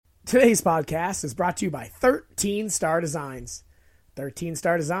Today's podcast is brought to you by 13 Star Designs. 13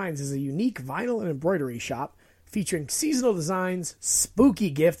 Star Designs is a unique vinyl and embroidery shop featuring seasonal designs, spooky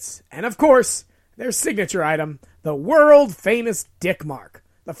gifts, and of course, their signature item, the world-famous Dick Mark,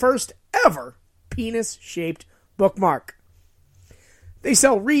 the first ever penis-shaped bookmark. They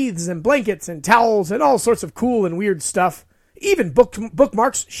sell wreaths and blankets and towels and all sorts of cool and weird stuff, even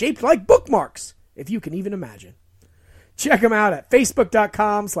bookmarks shaped like bookmarks, if you can even imagine. Check them out at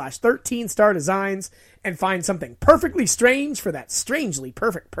facebook.com/13stardesigns and find something perfectly strange for that strangely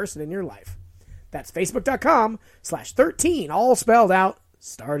perfect person in your life. That's facebook.com/13, all spelled out,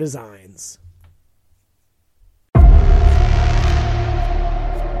 Star Designs.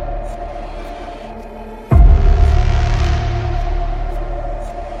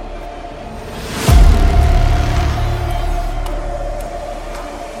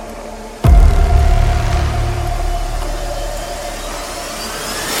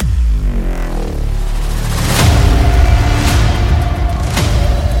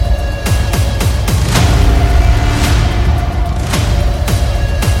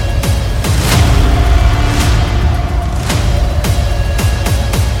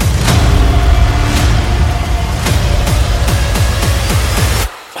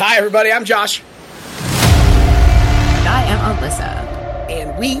 Hi, everybody. I'm Josh. And I am Alyssa.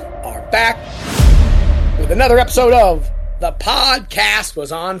 And we are back with another episode of The Podcast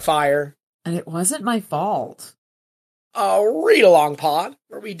Was on Fire. And it wasn't my fault. A read-along pod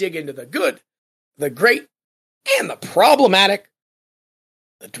where we dig into the good, the great, and the problematic.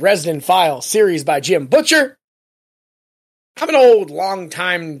 The Dresden Files series by Jim Butcher. I'm an old,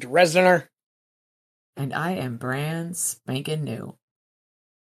 long-time Dresdener. And I am brand spanking new.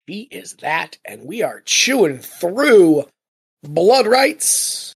 He is that, and we are chewing through Blood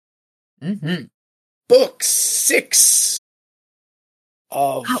Rites. Mm-hmm. Book 6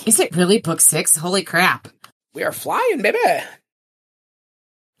 of... Oh, is it really book 6? Holy crap. We are flying, baby.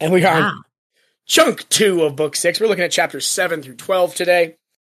 And we are on chunk 2 of book 6. We're looking at chapters 7 through 12 today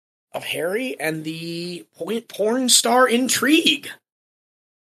of Harry and the porn star intrigue.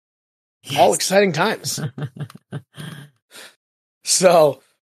 Yes. All exciting times. So...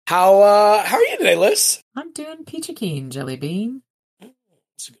 How are you today, Liz? I'm doing peachy keen, Jelly Bean.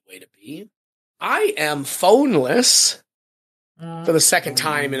 That's a good way to be. I am phoneless for the second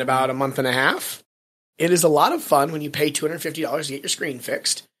time in about a month and a half. It is a lot of fun when you pay $250 to get your screen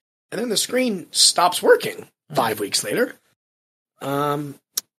fixed, and then the screen stops working 5 weeks later.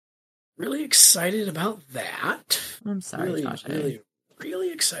 Really excited about that. I'm sorry, Josh. Really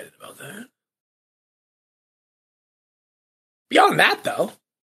excited about that. Beyond that, though,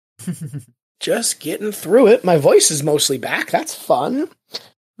 just getting through it. My voice is mostly back. That's fun.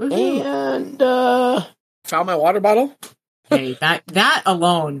 Woo-hoo. And found my water bottle. Hey, that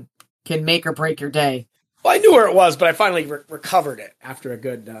alone can make or break your day. Well, I knew where it was, but I finally recovered it after a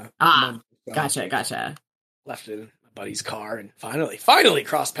good month. So Gotcha. Left it in my buddy's car and finally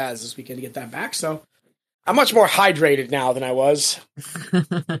crossed paths this weekend to get that back. So I'm much more hydrated now than I was.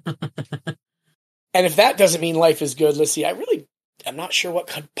 And if that doesn't mean life is good, let's see. I'm not sure what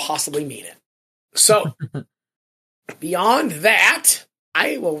could possibly mean it. So, beyond that,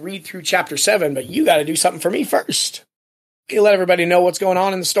 I will read through chapter 7, but you got to do something for me first. You let everybody know what's going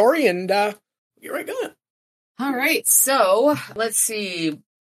on in the story, and you're right going. All right, so let's see.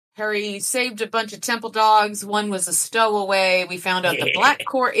 Harry saved a bunch of temple dogs. One was a stowaway. We found out the Black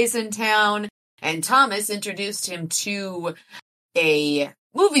Court is in town, and Thomas introduced him to a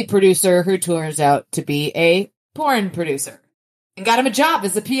movie producer who turns out to be a porn producer. And got him a job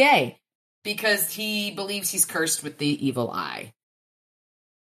as a PA because he believes he's cursed with the evil eye.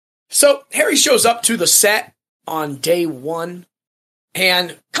 So Harry shows up to the set on day 1,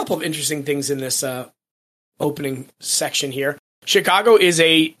 and a couple of interesting things in this opening section here. Chicago is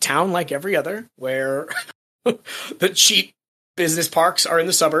a town like every other, where the cheap business parks are in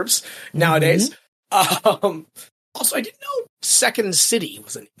the suburbs nowadays. Also, I didn't know Second City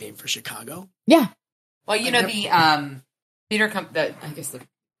was a nickname for Chicago. Yeah. Well,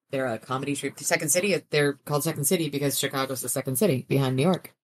 they're a comedy troupe. The Second City, they're called Second City because Chicago's the second city behind New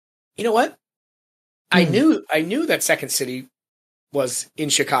York. You know what? I knew that Second City was in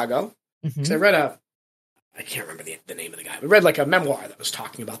Chicago because I read I can't remember the name of the guy. I read like a memoir that was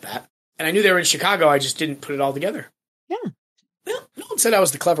talking about that, and I knew they were in Chicago. I just didn't put it all together. Yeah. Well, no one said I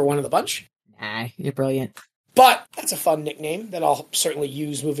was the clever one of the bunch. Nah, you're brilliant. But that's a fun nickname that I'll certainly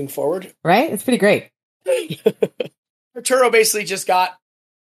use moving forward. Right? It's pretty great. Arturo basically just got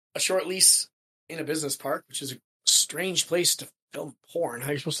a short lease in a business park, which is a strange place to film porn. How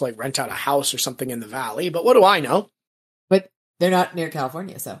are you supposed to rent out a house or something in the valley? But what do I know? But they're not near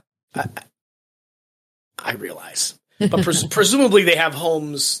California, so. I realize. But presumably they have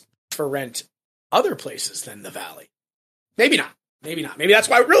homes for rent other places than the Valley. Maybe not. Maybe not. Maybe that's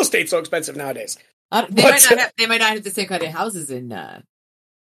why real estate's so expensive nowadays. They might not have the same kind of houses in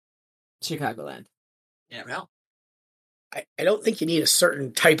Chicagoland. Yeah, well, I don't think you need a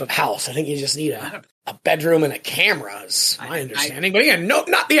certain type of house. I think you just need a bedroom and a camera, is my understanding. But again, no,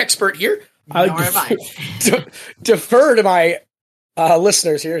 not the expert here. Defer to my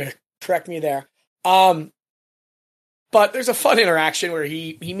listeners here to correct me there. But there's a fun interaction where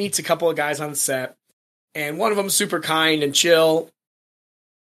he meets a couple of guys on set, and one of them is super kind and chill.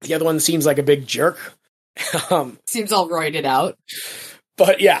 The other one seems like a big jerk. Seems all roided out.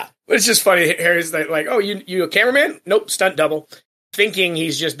 But yeah, it's just funny. Harry's like, oh, you a cameraman? Nope, stunt double. Thinking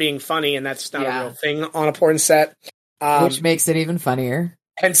he's just being funny, and that's not a real thing on a porn set. Which makes it even funnier.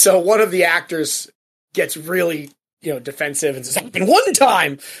 And so one of the actors gets really, defensive and says, happened one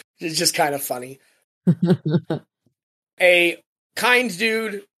time. It's just kind of funny. A kind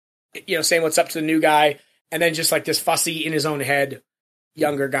dude, saying what's up to the new guy, and then just like this fussy in his own head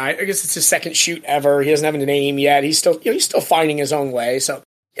younger guy. I guess it's his second shoot ever. He doesn't have a name yet. He's still, he's still finding his own way. So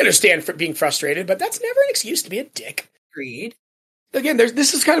you understand for being frustrated, but that's never an excuse to be a dick. Agreed. Again,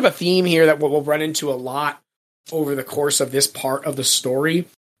 this is kind of a theme here that we'll run into a lot over the course of this part of the story.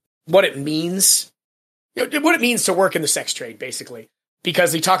 What it means, what it means to work in the sex trade, basically.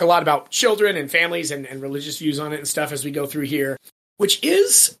 Because they talk a lot about children and families and religious views on it and stuff as we go through here, which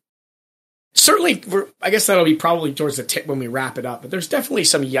is certainly, I guess that'll be probably towards the tip when we wrap it up, but there's definitely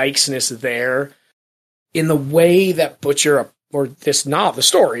some yikesness there in the way that Butcher, or the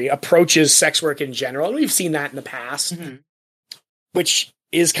story, approaches sex work in general. And we've seen that in the past, which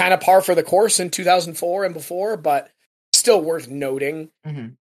is kind of par for the course in 2004 and before, but still worth noting.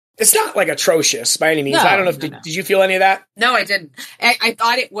 It's not like atrocious by any means. No, I don't know if did you feel any of that? No, I didn't. I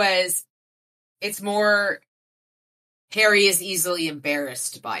thought it's more Harry is easily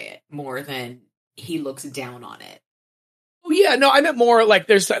embarrassed by it more than he looks down on it. Oh yeah, no, I meant more like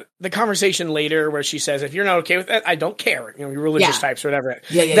there's the conversation later where she says, if you're not okay with that, I don't care. Your religious types or whatever.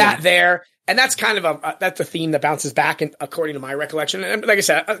 There. And that's kind of that's a theme that bounces back, according to my recollection. And like I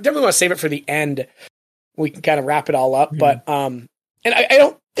said, I definitely want to save it for the end. We can kind of wrap it all up. But, and I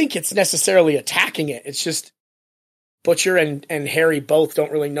don't think it's necessarily attacking it. It's just Butcher and Harry both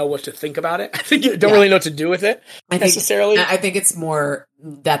don't really know what to think about it. I think they don't really know what to do with it necessarily. I think it's more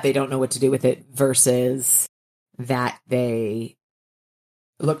that they don't know what to do with it versus that they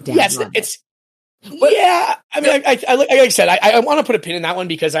look down on it. Yeah, I mean, like I said, I want to put a pin in that one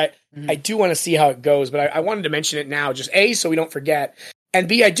because I do want to see how it goes, but I wanted to mention it now, just A, so we don't forget, and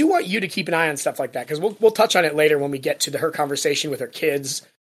B, I do want you to keep an eye on stuff like that, because we'll touch on it later when we get to her conversation with her kids,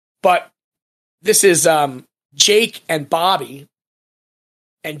 but this is Jake and Bobby,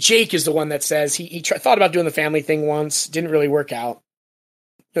 and Jake is the one that says he thought about doing the family thing once, didn't really work out.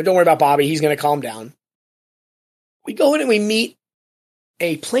 No, don't worry about Bobby, he's going to calm down. We go in and we meet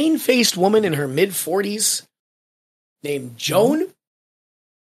a plain-faced woman in her mid-40s named Joan.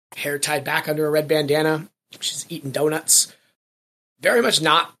 Hair tied back under a red bandana. She's eating donuts. Very much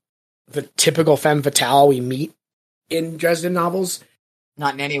not the typical femme fatale we meet in Dresden novels.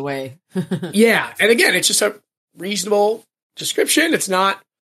 Not in any way. Yeah. And again, it's just a reasonable description. It's not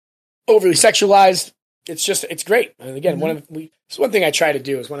overly sexualized. It's great. And again, it's one thing I try to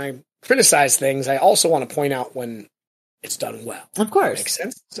do is when I criticize things, I also want to point out when it's done well. Of course. Makes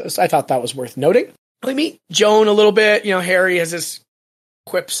sense. So I thought that was worth noting. We meet Joan a little bit. Harry has his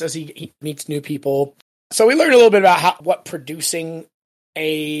quips as he meets new people. So we learn a little bit about what producing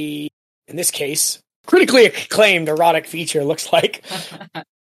in this case, critically acclaimed erotic feature looks like.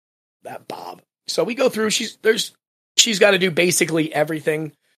 That Bob. So we go through, she's got to do basically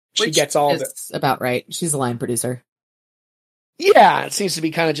everything. She gets all of it. About right. She's a line producer. Yeah, it seems to be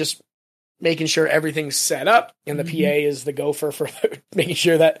kind of just making sure everything's set up, and the PA is the gopher for making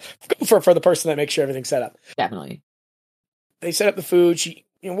sure for the person that makes sure everything's set up. Definitely. They set up the food. She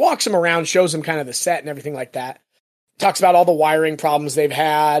walks them around, shows them kind of the set and everything like that. Talks about all the wiring problems they've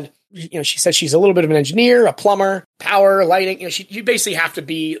had. She says she's a little bit of an engineer, a plumber, power, lighting. You basically have to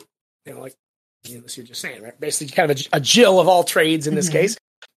be, like you're just saying, right? Basically kind of a Jill of all trades in this case.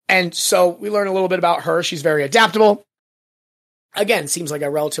 And so we learn a little bit about her. She's very adaptable. Again, seems like a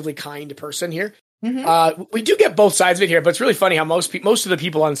relatively kind person here. We do get both sides of it here, but it's really funny how most of the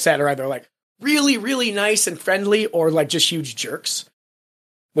people on set are either like really, really nice and friendly or like just huge jerks,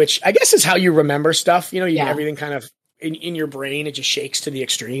 which I guess is how you remember stuff. You get everything kind of in your brain. It just shakes to the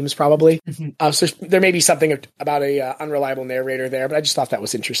extremes probably. So there may be something about a unreliable narrator there, but I just thought that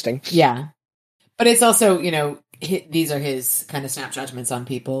was interesting. Yeah. But it's also, these are his kind of snap judgments on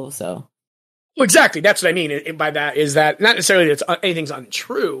people, so. Well, exactly. That's what I mean by that, is that not necessarily that anything's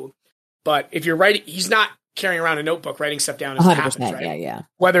untrue, but if you're writing, he's not carrying around a notebook writing stuff down as it happens, right? Yeah.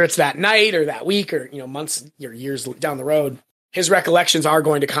 Whether it's that night or that week or, months or years down the road, his recollections are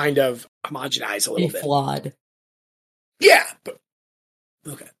going to kind of homogenize a little bit. Flawed. Yeah. But,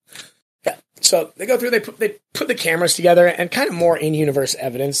 okay. Yeah. So they go through, they put the cameras together, and kind of more in-universe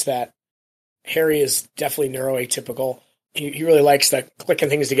evidence that Harry is definitely neuroatypical. He really likes the clicking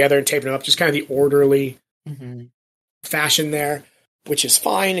things together and taping them up, just kind of the orderly fashion there, which is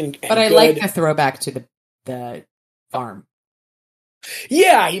fine and but I good. like the throwback to the farm.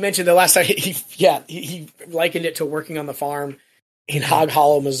 Yeah, he mentioned the last time he likened it to working on the farm in Hog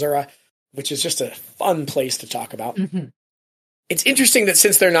Hollow, Missouri, which is just a fun place to talk about. Mm-hmm. It's interesting that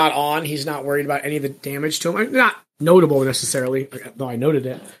since they're not on, he's not worried about any of the damage to him. Not notable necessarily, though I noted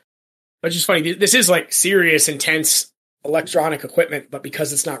it. But it's just funny. This is like serious, intense electronic equipment, but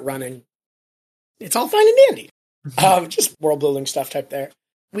because it's not running, it's all fine and dandy. Just world building stuff type there.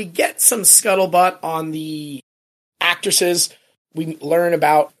 We get some scuttlebutt on the actresses. We learn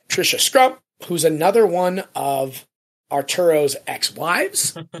about Trisha Scrump, who's another one of Arturo's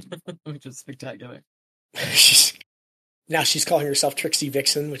ex-wives. Which is spectacular. Now she's calling herself Trixie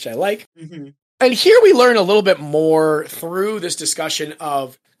Vixen, which I like. Mm-hmm. And here we learn a little bit more through this discussion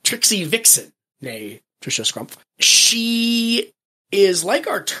of Trixie Vixen, nay, Trisha Scrump. She is like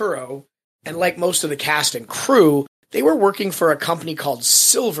Arturo, and like most of the cast and crew, they were working for a company called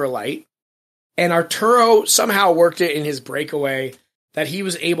Silverlight, and Arturo somehow worked it in his breakaway that he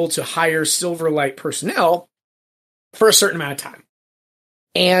was able to hire Silverlight personnel for a certain amount of time.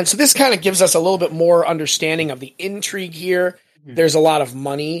 And so this kind of gives us a little bit more understanding of the intrigue here. Mm-hmm. There's a lot of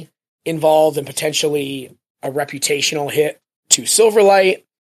money involved and potentially a reputational hit to Silverlight.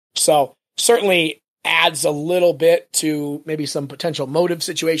 So certainly adds a little bit to maybe some potential motive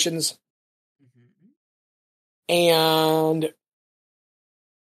situations. Mm-hmm. And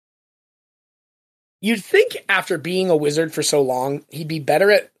you'd think after being a wizard for so long, he'd be better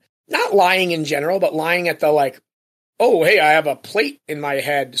at not lying in general, but lying at the like, oh, hey, I have a plate in my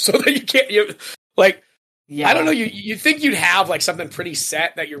head so that you can't, yeah. I don't know, you think you'd have like something pretty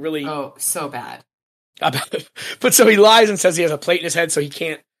set that you're really... Oh, so bad. But so he lies and says he has a plate in his head so he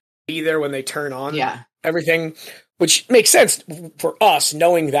can't be there when they turn on everything, which makes sense for us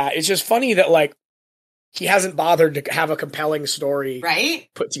knowing that. It's just funny that like he hasn't bothered to have a compelling story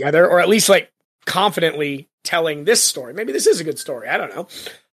put together, or at least like confidently telling this story. Maybe this is a good story. I don't know.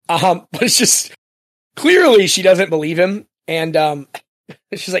 But it's just clearly she doesn't believe him. And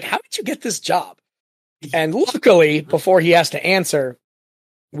she's like, how did you get this job? And luckily, before he has to answer,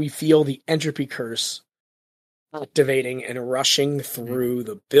 we feel the entropy curse activating and rushing through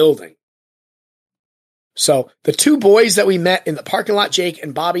the building. So the two boys that we met in the parking lot, Jake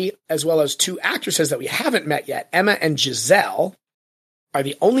and Bobby, as well as two actresses that we haven't met yet, Emma and Giselle, are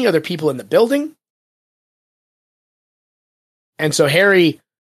the only other people in the building. And so Harry,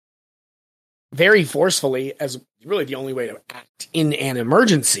 very forcefully, as really the only way to act in an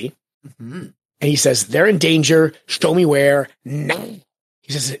emergency, and he says, they're in danger, show me where, now.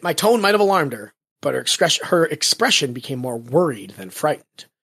 He says, my tone might have alarmed her, but her expression became more worried than frightened.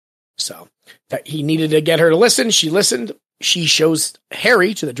 So that he needed to get her to listen. She listened. She shows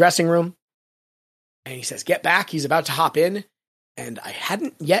Harry to the dressing room. And he says, get back. He's about to hop in. And I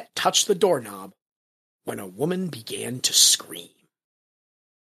hadn't yet touched the doorknob when a woman began to scream.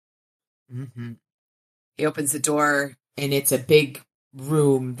 Mm-hmm. He opens the door, and it's a big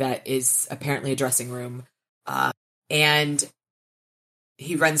room that is apparently a dressing room. And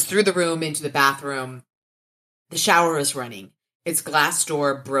he runs through the room into the bathroom. The shower is running. Its glass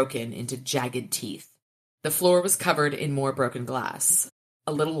door broken into jagged teeth. The floor was covered in more broken glass.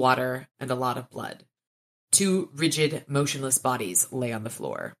 A little water and a lot of blood. Two rigid, motionless bodies lay on the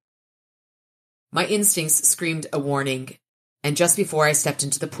floor. My instincts screamed a warning, and just before I stepped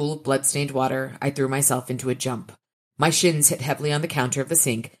into the pool of blood-stained water, I threw myself into a jump. My shins hit heavily on the counter of the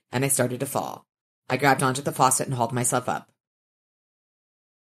sink, and I started to fall. I grabbed onto the faucet and hauled myself up.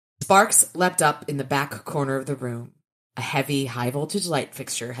 Sparks leapt up in the back corner of the room. A heavy, high-voltage light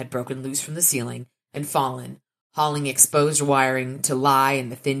fixture had broken loose from the ceiling and fallen, hauling exposed wiring to lie in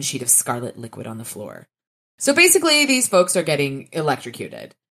the thin sheet of scarlet liquid on the floor. So basically, these folks are getting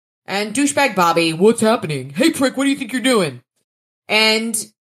electrocuted. And douchebag Bobby, what's happening? Hey, prick, what do you think you're doing? And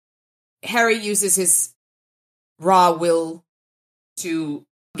Harry uses his raw will to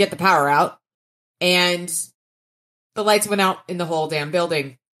get the power out, and the lights went out in the whole damn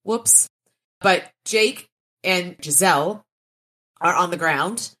building. Whoops. But Jake and Giselle are on the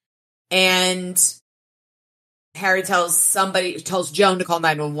ground, and Harry tells Joan to call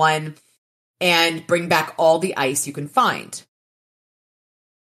 911 and bring back all the ice you can find.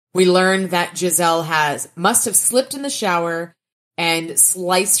 We learn that Giselle must have slipped in the shower and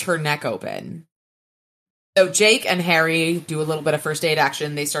sliced her neck open. So Jake and Harry do a little bit of first aid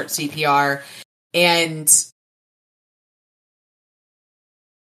action. They start CPR, and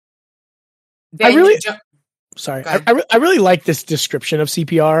then I really like this description of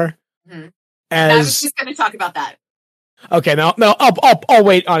CPR. Mm-hmm. As I was just going to talk about that. Okay, no, I'll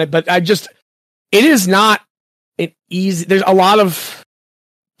wait on it, but it is not an easy. There's a lot of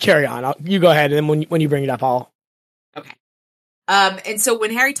carry on. You go ahead, and then when you bring it up, I'll. Okay. And so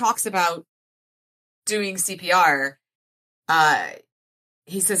when Harry talks about doing CPR,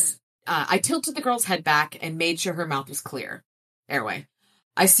 he says, I tilted the girl's head back and made sure her mouth was clear. Airway.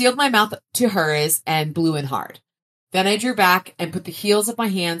 I sealed my mouth to hers and blew in hard. Then I drew back and put the heels of my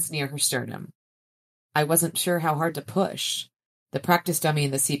hands near her sternum. I wasn't sure how hard to push. The practice dummy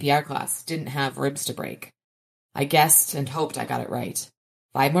in the CPR class didn't have ribs to break. I guessed and hoped I got it right.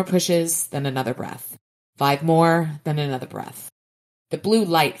 5 more pushes, then another breath. 5 more, then another breath. The blue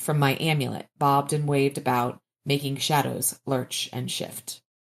light from my amulet bobbed and waved about, making shadows lurch and shift.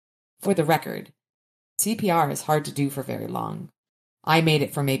 For the record, CPR is hard to do for very long. I made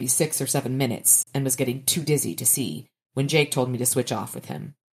it for maybe 6 or 7 minutes and was getting too dizzy to see when Jake told me to switch off with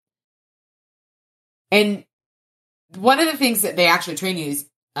him. And one of the things that they actually train you is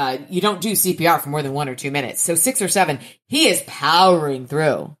you don't do CPR for more than 1 or 2 minutes. So 6 or 7, he is powering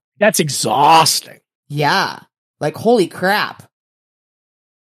through. That's exhausting. Yeah. Like, holy crap.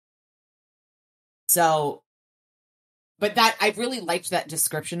 So, but I really liked that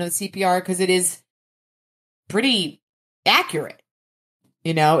description of CPR because it is pretty accurate.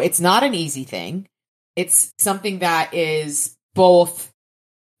 You know, it's not an easy thing. It's something that is both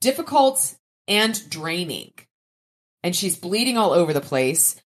difficult and draining. And she's bleeding all over the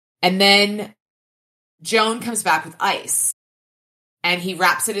place. And then Joan comes back with ice. And he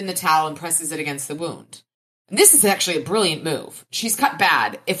wraps it in the towel and presses it against the wound. And this is actually a brilliant move. She's cut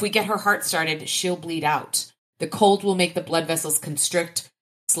bad. If we get her heart started, she'll bleed out. The cold will make the blood vessels constrict,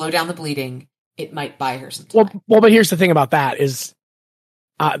 slow down the bleeding. It might buy her some time. Well, but here's the thing about that is,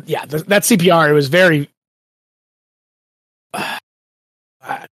 that CPR, it was very, I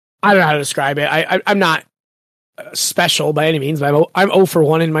don't know how to describe it. I'm not special by any means, but I'm 0 for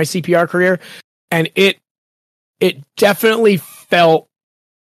 1 in my CPR career. And it definitely felt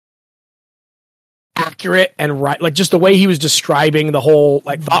accurate and right. Like, just the way he was describing the whole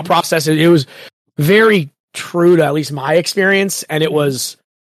thought process, it was very true to at least my experience. And it was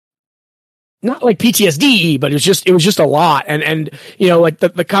not like PTSD, but it was just a lot. And you know, like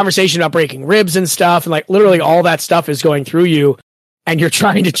the conversation about breaking ribs and stuff, and like literally all that stuff is going through you, and you're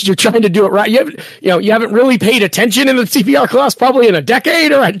trying to do it right. You haven't really paid attention in the CPR class probably in a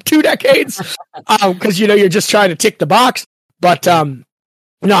decade or 2 decades, because you're just trying to tick the box. But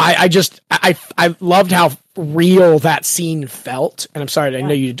no, I loved how real that scene felt. And I'm sorry, I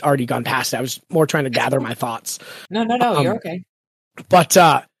know you'd already gone past that. I was more trying to gather my thoughts. No, you're okay. But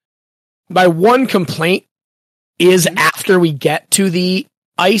my one complaint is after we get to the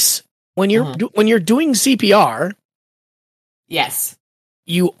ice, when you're doing CPR, yes,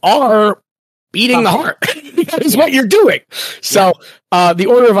 you are beating the heart. That is what you're doing. So the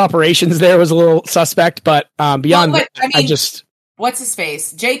order of operations there was a little suspect, but beyond that, I just... What's his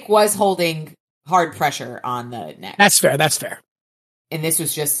face? Jake was holding hard pressure on the neck. That's fair. And this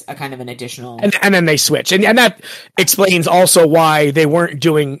was just a kind of an additional... And then they switch. And that explains also why they weren't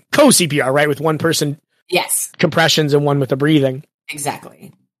doing co-CPR, right? With one person... Yes. Compressions and one with the breathing.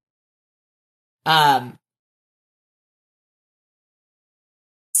 Exactly.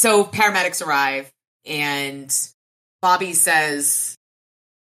 So paramedics arrive, and Bobby says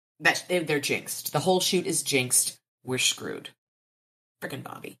that they're jinxed. The whole shoot is jinxed. We're screwed. Frickin'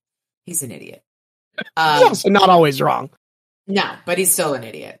 Bobby. He's an idiot. Also not always wrong. No, but he's still an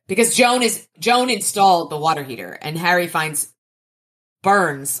idiot. Because Joan installed the water heater, and Harry finds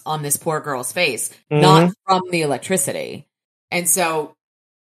burns on this poor girl's face, not from the electricity. And so,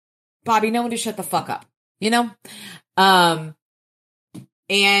 Bobby, know when to shut the fuck up, you know? And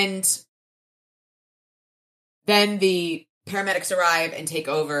then the paramedics arrive and take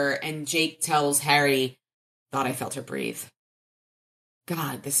over, and Jake tells Harry, "Thought I felt her breathe.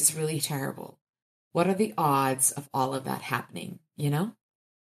 God, this is really terrible. What are the odds of all of that happening, you know?"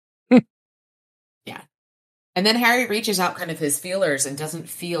 Yeah. And then Harry reaches out kind of his feelers and doesn't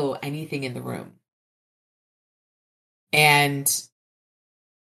feel anything in the room. And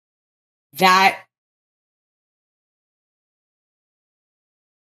that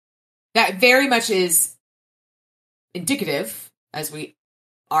very much is indicative, as we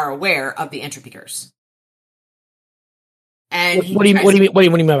are aware, of the entropy curse. And what do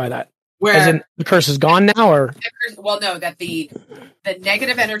you mean by that? Where, as in the curse is gone now, or that the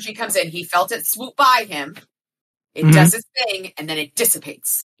negative energy comes in. He felt it swoop by him. It does its thing, and then it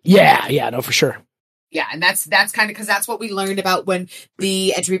dissipates. Yeah, no, for sure. Yeah, and that's kind of because that's what we learned about when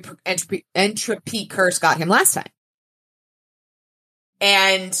the entropy curse got him last time.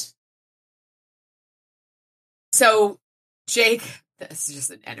 And so Jake, this is just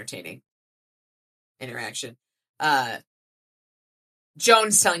an entertaining interaction.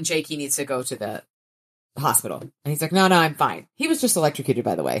 Joan's telling Jake he needs to go to the hospital. And he's like, no, I'm fine. He was just electrocuted,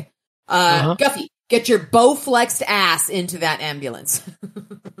 by the way. Guffy, get your Bowflexed ass into that ambulance.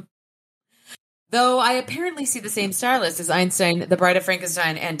 Though I apparently see the same stylist as Einstein, The Bride of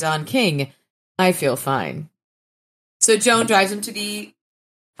Frankenstein, and Don King, I feel fine. So Joan drives him to the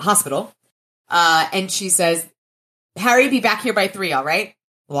hospital, and she says, Harry, be back here by 3, all right?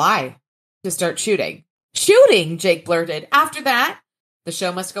 Why? To start shooting. Shooting, Jake blurted. After that, the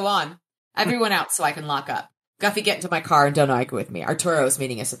show must go on. Everyone out so I can lock up. Guffy, get into my car and don't argue with me. Arturo's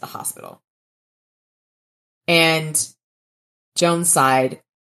meeting us at the hospital. And Joan sighed.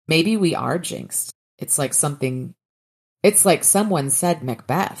 Maybe we are jinxed. It's like someone said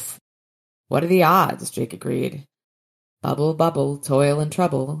Macbeth. What are the odds? Jake agreed. Bubble, bubble, toil and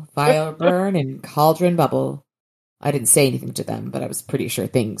trouble, fire burn and cauldron bubble. I didn't say anything to them, but I was pretty sure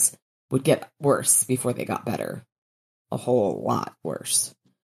things would get worse before they got better. A whole lot worse.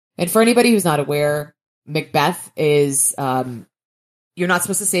 And for anybody who's not aware, Macbeth is, you're not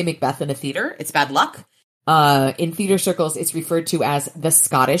supposed to say Macbeth in a theater. It's bad luck. In theater circles, it's referred to as the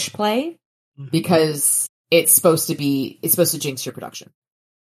Scottish play because it's supposed to jinx your production.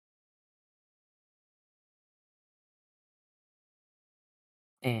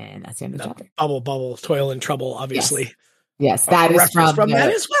 And that's the end of the chapter. Bubble, bubble, toil and trouble, obviously. Yes, that is from that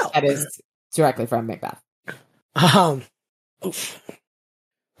as well. That is directly from Macbeth. Oof.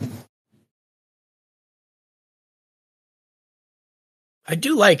 I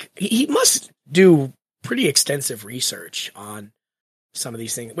do like, he must do pretty extensive research on some of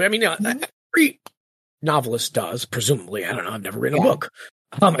these things. I mean, every novelist does, presumably. I don't know. I've never written a book.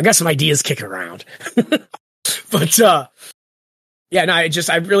 I got some ideas kicking around. But,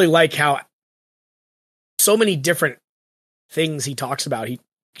 I really like how so many different things he talks about. He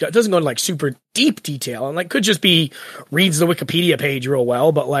doesn't go into like super deep detail and like could just be reads the Wikipedia page real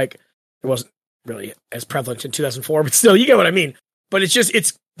well, but like it wasn't really as prevalent in 2004, but still, you get what I mean. But it's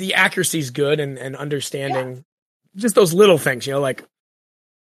the accuracy's good and understanding just those little things, like,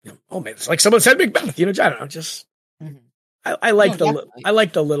 oh man, it's like someone said Macbeth, I don't know, just I like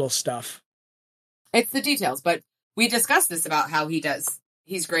the little stuff. It's the details, but we discussed this about how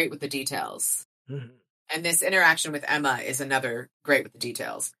he's great with the details. Mm-hmm. And this interaction with Emma is another great with the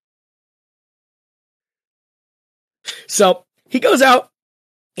details. So he goes out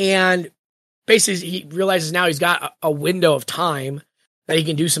and basically he realizes now he's got a window of time that he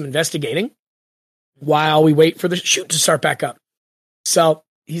can do some investigating while we wait for the shoot to start back up. So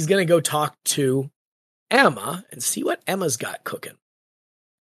he's going to go talk to Emma and see what Emma's got cooking.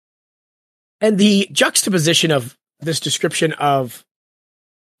 And the juxtaposition of this description of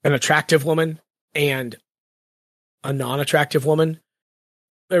an attractive woman and a non-attractive woman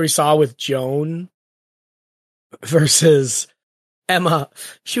that we saw with Joan versus Emma,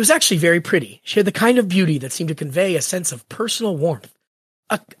 she was actually very pretty. She had the kind of beauty that seemed to convey a sense of personal warmth,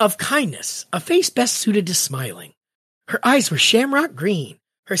 of kindness, a face best suited to smiling. Her eyes were shamrock green,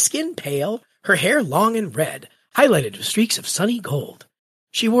 her skin pale, her hair long and red, highlighted with streaks of sunny gold.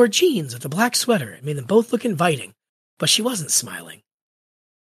 She wore jeans with a black sweater and made them both look inviting, but she wasn't smiling.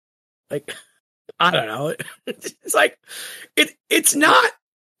 Like, I don't know. It's like, it's not,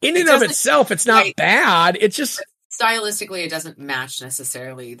 in and of itself, it's not bad. It's just... Stylistically, it doesn't match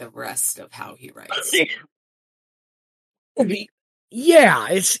necessarily the rest of how he writes. Yeah,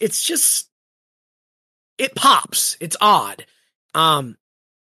 it's just... It pops. It's odd. And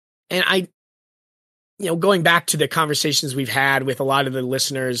I... going back to the conversations we've had with a lot of the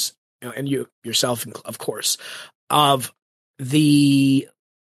listeners, and you yourself, of course, of the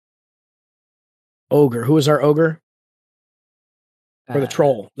ogre. Who is our ogre? Or the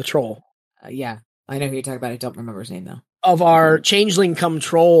troll? The troll. Yeah, I know who you're talking about. I don't remember his name, though. Of our changeling come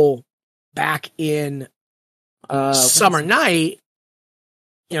troll back in Summer Night,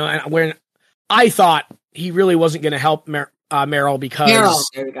 when I thought he really wasn't going to help Meryl because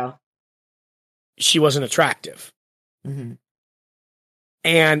there we go. She wasn't attractive. Mm-hmm.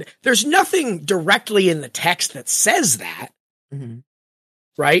 And there's nothing directly in the text that says that. Mm-hmm.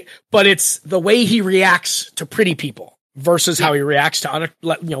 right? But it's the way he reacts to pretty people versus how he reacts to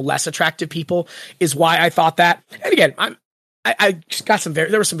less attractive people is why I thought that. And again, I got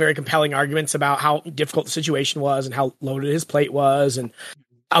there were some very compelling arguments about how difficult the situation was and how loaded his plate was and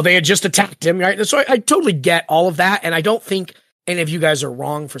how they had just attacked him, right? So I totally get all of that, and I don't think any of you guys are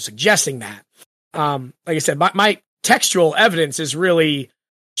wrong for suggesting that. Like I said, my textual evidence is really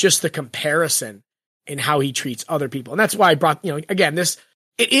just the comparison in how he treats other people. And that's why I brought, again, it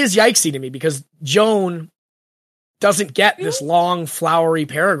is yikesy to me because Joan doesn't get this long, flowery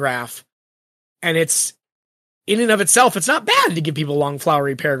paragraph. And it's, in and of itself, it's not bad to give people long,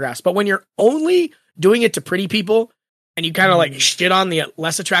 flowery paragraphs. But when you're only doing it to pretty people and you kind of like shit on the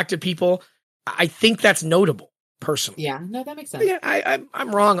less attractive people, I think that's notable, personally. Yeah, no, that makes sense. Yeah,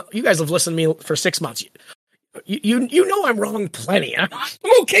 I'm wrong. You guys have listened to me for 6 months. You know I'm wrong plenty. I'm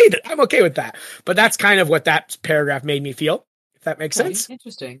okay. I'm okay with that. But that's kind of what that paragraph made me feel. If that makes sense.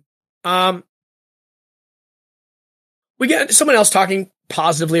 Interesting. We get someone else talking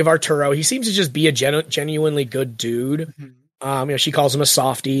positively of Arturo. He seems to just be a genuinely good dude. Mm-hmm. She calls him a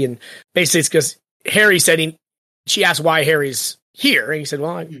softie, and basically it's because Harry said she asked why Harry's here, and he said,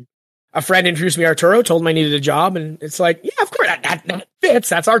 "Well, a friend introduced me to Arturo, told him I needed a job," and it's like, yeah, of course that fits.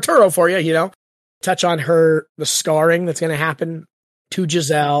 That's Arturo for you, Touch on the scarring that's going to happen to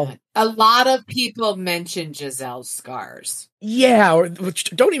Giselle. A lot of people mention Giselle's scars. Yeah,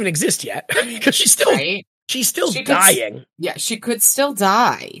 which don't even exist yet because she's still dying. She could still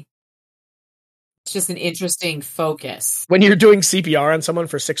die. It's just an interesting focus. When you're doing CPR on someone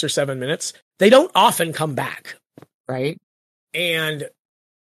for 6 or 7 minutes, they don't often come back. Right. And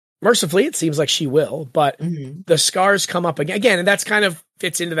mercifully, it seems like she will, but the scars come up again. And that's kind of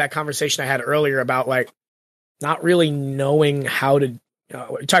fits into that conversation I had earlier about like not really knowing how to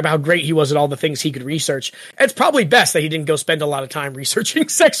talk about how great he was at all the things he could research. It's probably best that he didn't go spend a lot of time researching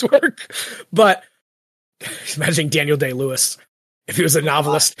sex work, but imagine Daniel Day-Lewis. If he was a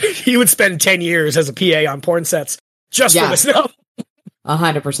novelist, he would spend 10 years as a PA on porn sets just for this novel.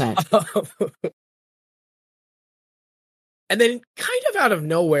 100%. And then kind of out of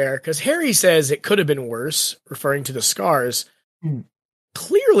nowhere, because Harry says it could have been worse, referring to the scars,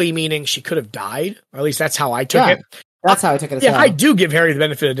 clearly meaning she could have died. Or at least that's how I took it. That's how I took it as well. well. I do give Harry the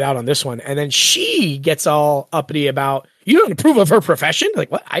benefit of the doubt on this one. And then she gets all uppity about, you don't approve of her profession? Like,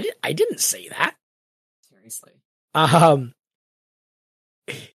 what? I didn't say that. Seriously.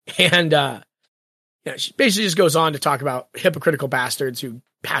 She basically just goes on to talk about hypocritical bastards who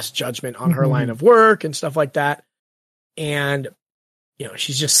pass judgment on her line of work and stuff like that. And,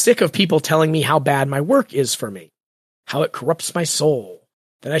 she's just sick of people telling me how bad my work is for me, how it corrupts my soul,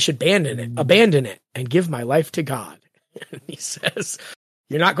 that I should abandon it, and give my life to God. And he says,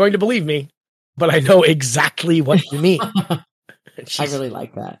 you're not going to believe me, but I know exactly what you mean. I really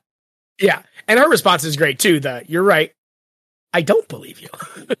like that. Yeah. And her response is great too. You're right. I don't believe you.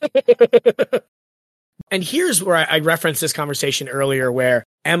 And here's where I referenced this conversation earlier where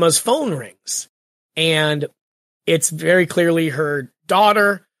Emma's phone rings and it's very clearly her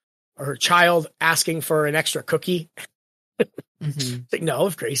daughter or her child asking for an extra cookie. It's like, no,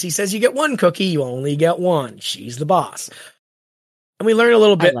 if Gracie says you get one cookie, you only get one. She's the boss. And we learn a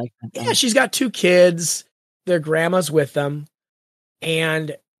little bit. Like that, yeah, she's got 2 kids. Their grandma's with them.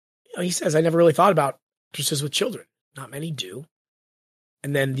 And he says, I never really thought about actresses with children. Not many do.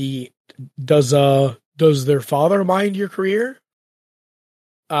 And then does their father mind your career?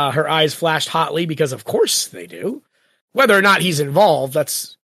 Her eyes flashed hotly because of course they do. Whether or not he's involved,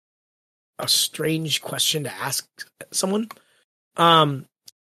 that's a strange question to ask someone.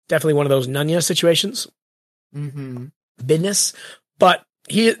 Definitely one of those Nunya situations. Business. But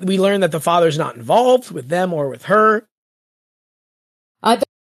we learned that the father's not involved with them or with her. What I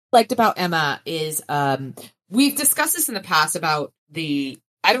liked about Emma is we've discussed this in the past about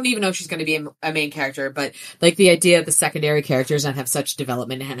I don't even know if she's going to be a main character, but like the idea of the secondary characters and have such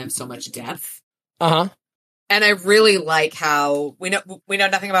development and have so much depth. And I really like how we know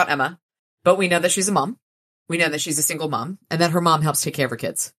nothing about Emma, but we know that she's a mom. We know that she's a single mom and that her mom helps take care of her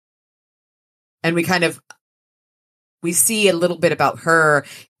kids. And we see a little bit about her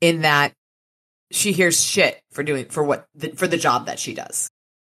in that she hears shit for the job that she does.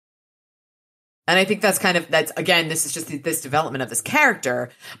 And I think that's again, this is just this development of this character,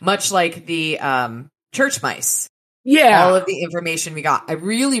 much like the church mice. Yeah. All of the information we got. I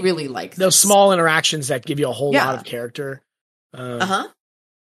really, really like those small interactions that give you a whole lot of character. I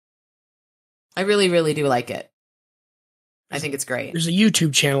really, really do like it. I think it's great. There's a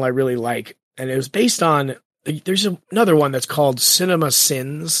YouTube channel I really like, and it was based on, there's another one that's called Cinema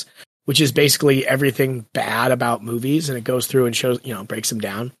Sins, which is basically everything bad about movies, and it goes through and shows, breaks them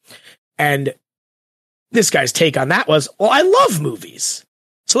down. And this guy's take on that was, well, I love movies,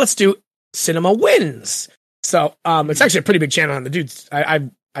 so let's do cinema wins. So it's actually a pretty big channel on the dude's.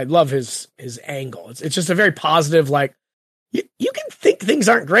 I love his angle. It's just a very positive, like, you can think things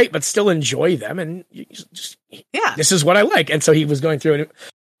aren't great, but still enjoy them. And this is what I like. And so he was going through, and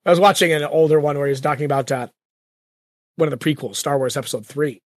I was watching an older one where he was talking about one of the prequels, Star Wars Episode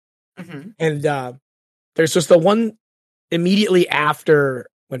 3. Mm-hmm. And there's just the one immediately after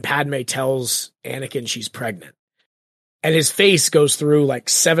when Padme tells Anakin she's pregnant. And his face goes through like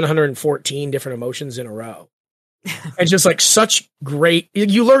 714 different emotions in a row. And just like such great,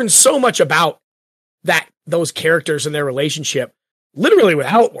 you learn so much about those characters and their relationship, literally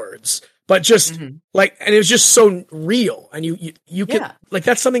without words, but just like, and it was just so real. And you can, like,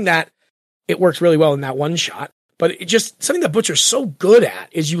 that's something that it works really well in that one shot, but it just something that Butcher's so good at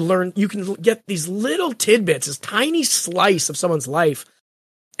is you can get these little tidbits, this tiny slice of someone's life,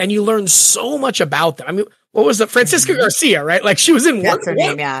 and you learn so much about them. I mean, what was the Francisca Garcia, right? Like, she was in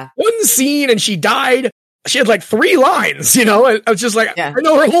one scene and she died. She had like 3 lines, I was just like, I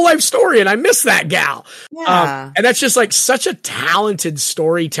know her whole life story and I miss that gal. Yeah. And that's just like such a talented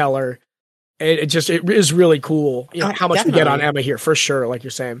storyteller. It is really cool, how much we get on Emma here, for sure, like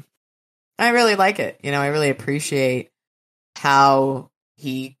you're saying. I really like it. I really appreciate how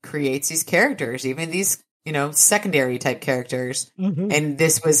he creates these characters, even these, secondary type characters. Mm-hmm. And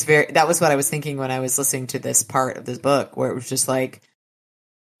that was what I was thinking when I was listening to this part of this book, where it was just like,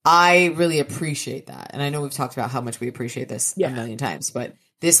 I really appreciate that. And I know we've talked about how much we appreciate this a million times, but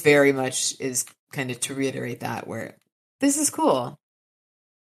this very much is kind of to reiterate that, where this is cool.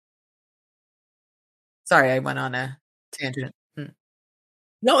 Sorry, I went on a tangent.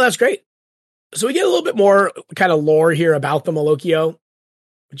 No, that's great. So we get a little bit more kind of lore here about the Malocchio,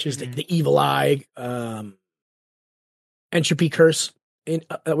 which is the evil eye, entropy curse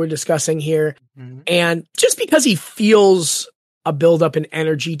that we're discussing here. Mm-hmm. And just because he feels a buildup in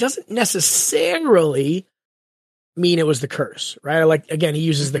energy doesn't necessarily mean it was the curse, right? Like, again, he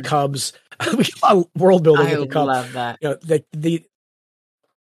uses the cubs. We got world building with the cubs. I love that.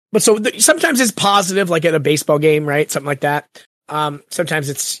 But sometimes it's positive, like at a baseball game, right? Something like that. Sometimes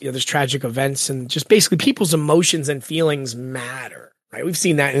it's, there's tragic events, and just basically people's emotions and feelings matter, right? We've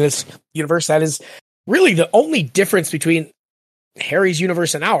seen that in this universe. That is really the only difference between Harry's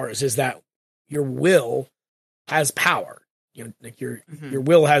universe and ours, is that your will has power. Like your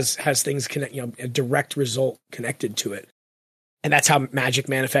will has things connect, a direct result connected to it. And that's how magic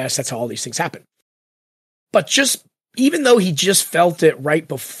manifests. That's how all these things happen. But even though he just felt it right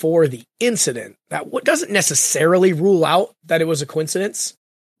before the incident, that doesn't necessarily rule out that it was a coincidence.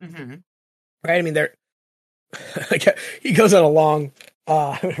 Mm-hmm. Right? I mean, he goes on a long,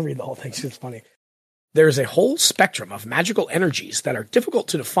 I'm going to read the whole thing. It's funny. There's a whole spectrum of magical energies that are difficult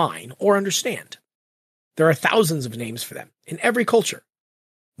to define or understand. There are thousands of names for them in every culture.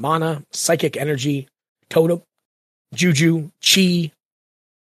 Mana, psychic energy, totem, juju, chi,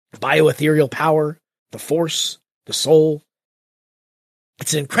 bioethereal power, the force, the soul.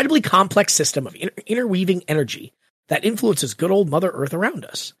 It's an incredibly complex system of interweaving energy that influences good old Mother Earth around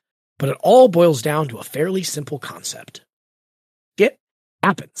us. But it all boils down to a fairly simple concept. It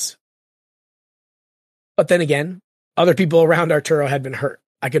happens. But then again, other people around Arturo had been hurt.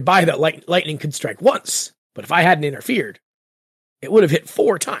 I could buy that lightning could strike once, but if I hadn't interfered, it would have hit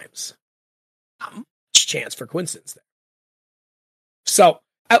 4 times. Not much chance for coincidence there. So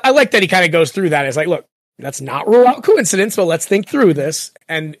I like that he kind of goes through that. It's like, look, let's not rule out coincidence, but let's think through this.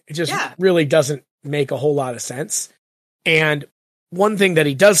 And it just really doesn't make a whole lot of sense. And one thing that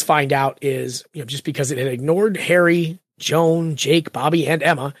he does find out is, just because it had ignored Harry, Joan, Jake, Bobby, and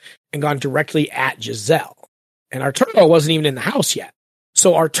Emma and gone directly at Giselle. And Arturo wasn't even in the house yet.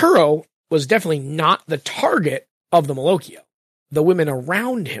 So Arturo was definitely not the target of the Malocchio. The women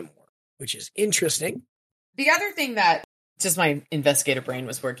around him were, which is interesting. The other thing that just my investigative brain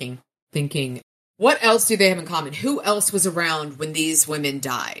was working, thinking, what else do they have in common? Who else was around when these women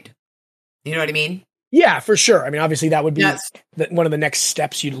died? You know what I mean? Yeah, for sure. I mean, obviously that would be one of the next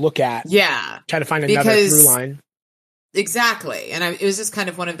steps you'd look at. Yeah. Try to find another through line. Exactly. And it was just kind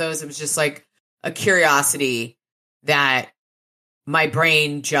of one of those, it was just like a curiosity that my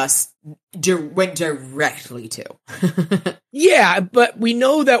brain just went directly to. Yeah, but we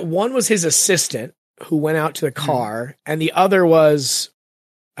know that one was his assistant who went out to the car, and the other was,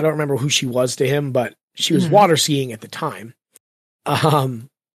 I don't remember who she was to him, but she was water skiing at the time.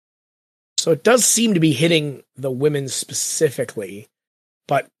 So it does seem to be hitting the women specifically,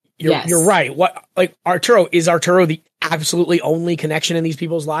 but You're right. What, like, is Arturo the absolutely only connection in these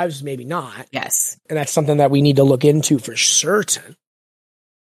people's lives? Maybe not. Yes. And that's something that we need to look into for certain.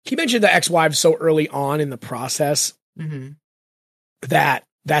 He mentioned the ex-wives so early on in the process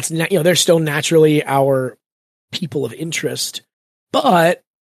that's they're still naturally our people of interest. But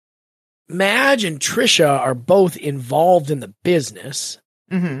Madge and Trisha are both involved in the business.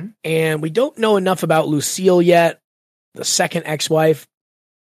 And we don't know enough about Lucille yet, the second ex-wife,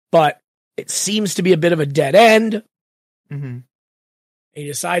 but it seems to be a bit of a dead end. He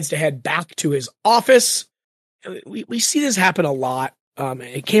decides to head back to his office. We see this happen a lot.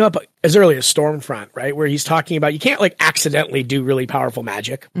 It came up as early as Stormfront, right? Where he's talking about you can't like accidentally do really powerful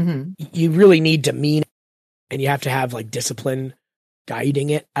magic. You really need to mean it, and you have to have like discipline guiding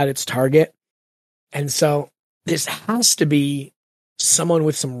it at its target. And so this has to be someone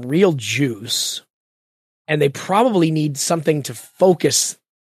with some real juice, and they probably need something to focus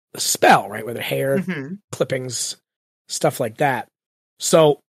the spell, right? Whether hair, clippings, stuff like that.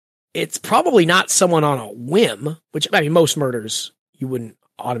 So it's probably not someone on a whim, which, I mean, most murders, you wouldn't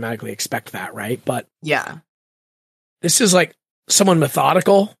automatically expect that, right? But yeah, this is like someone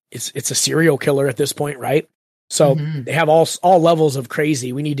methodical. It's a serial killer at this point, right? So they have all levels of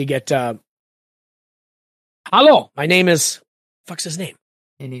crazy. We need to get, hello, my name is, fuck's his name?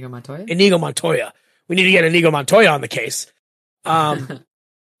 Inigo Montoya. We need to get Inigo Montoya on the case.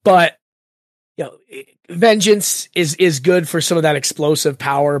 But vengeance is good for some of that explosive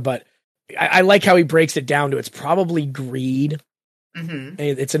power, but I like how he breaks it down to it's probably greed.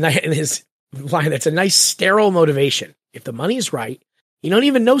 It's a nice, in his line, that's a nice sterile motivation. If the money is right, you don't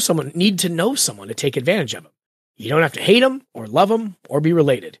even need to know someone to take advantage of them. You don't have to hate them or love them or be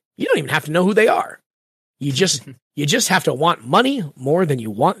related. You don't even have to know who they are. You just have to want money more than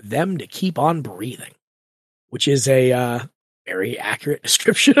you want them to keep on breathing, which is a very accurate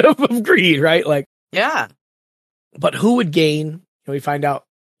description of greed, right? Like, yeah. But who would gain? We find out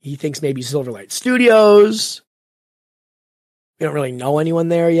he thinks maybe Silverlight Studios. We don't really know anyone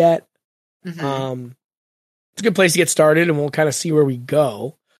there yet. It's a good place to get started, and we'll kind of see where we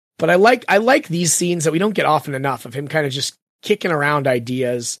go. But I like these scenes that we don't get often enough of him kind of just kicking around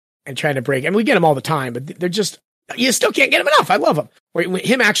ideas and trying to break. I mean, we get them all the time, but they're just, you still can't get them enough. I love them. Or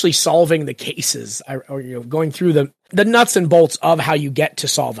him actually solving the cases, or going through the nuts and bolts of how you get to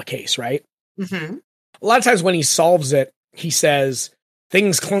solve a case, right? A lot of times when he solves it, he says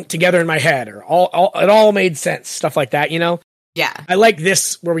things clunked together in my head, or it all made sense, stuff like that. Yeah, I like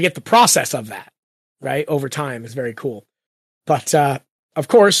this where we get the process of that, right? Over time is very cool. But of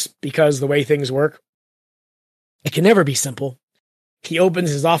course, because the way things work, it can never be simple. He opens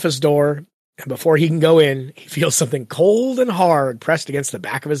his office door, and before he can go in, he feels something cold and hard pressed against the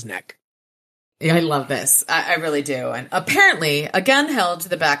back of his neck. Yeah, I love this. I really do. And apparently, a gun held to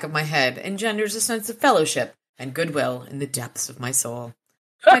the back of my head engenders a sense of fellowship and goodwill in the depths of my soul.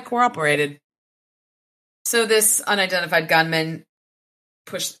 I cooperated. So this unidentified gunman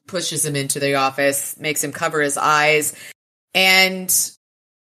pushes him into the office, makes him cover his eyes, and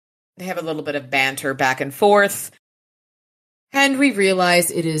they have a little bit of banter back and forth. And we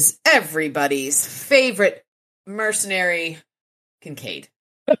realize it is everybody's favorite mercenary, Kincaid.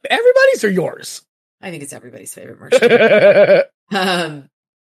 Everybody's or yours? I think it's everybody's favorite mercenary. And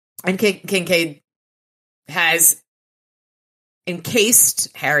Kincaid has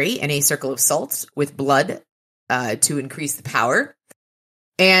encased Harry in a circle of salt with blood to increase the power.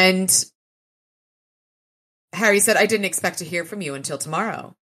 And Harry said, I didn't expect to hear from you until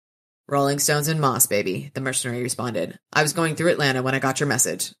tomorrow. Rolling Stones and Moss, baby, the mercenary responded. I was going through Atlanta when I got your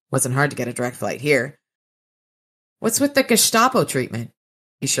message. Wasn't hard to get a direct flight here. What's with the Gestapo treatment?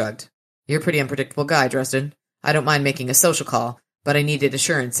 He shrugged. You're a pretty unpredictable guy, Dresden. I don't mind making a social call, but I needed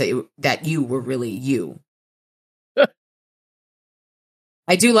assurance that you were really you.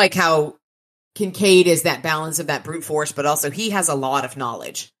 I do like how Kincaid is that balance of that brute force, but also he has a lot of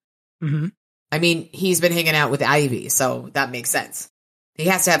knowledge. I mean, he's been hanging out with Ivy, so that makes sense. He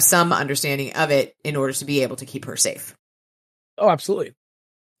has to have some understanding of it in order to be able to keep her safe. Oh, absolutely.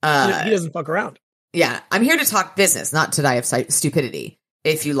 He doesn't fuck around. Yeah, I'm here to talk business, not to die of stupidity.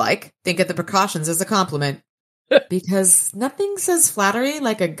 If you like, think of the precautions as a compliment. Because nothing says flattery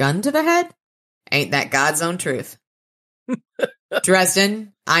like a gun to the head. Ain't that God's own truth?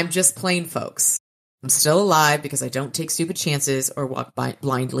 Dresden, I'm just plain folks. I'm still alive because I don't take stupid chances or walk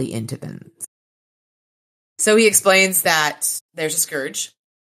blindly into them. So he explains that there's a scourge,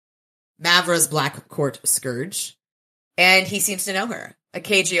 Mavra's Black Court scourge, and he seems to know her, a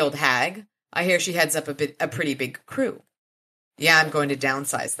cagey old hag. I hear she heads up a pretty big crew. Yeah, I'm going to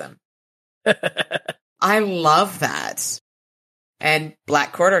downsize them. I love that. And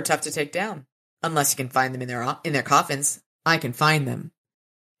Black Court are tough to take down. Unless you can find them in their coffins. I can find them.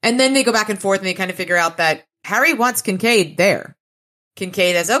 And then they go back and forth and they kind of figure out that Harry wants Kincaid there.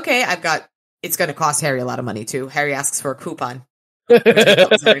 Kincaid says, okay, it's going to cost Harry a lot of money too. Harry asks for a coupon. Which I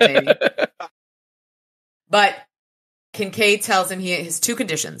thought was entertaining. But Kincaid tells him he has 2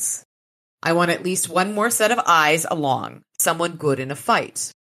 conditions. I want at least one more set of eyes along. Someone good in a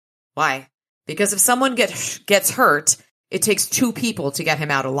fight. Why? Because if someone gets hurt, it takes 2 people to get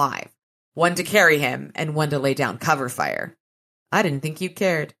him out alive. One to carry him, and one to lay down cover fire. I didn't think you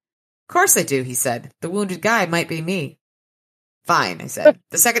cared. Of course I do, he said. The wounded guy might be me. Fine, I said.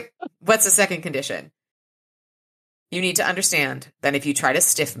 What's the second condition? You need to understand that if you try to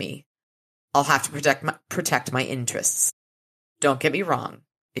stiff me, I'll have to protect my interests. Don't get me wrong.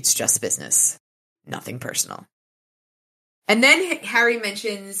 It's just business. Nothing personal. And then Harry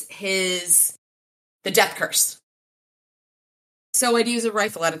mentions the death curse. So I'd use a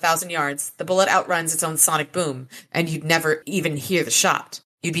rifle at 1,000 yards. The bullet outruns its own sonic boom, and you'd never even hear the shot.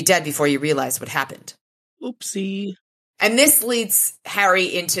 You'd be dead before you realized what happened. Oopsie. And this leads Harry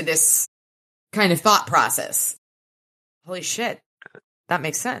into this kind of thought process. Holy shit. That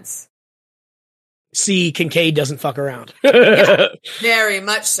makes sense. See, Kincaid doesn't fuck around. Yeah, very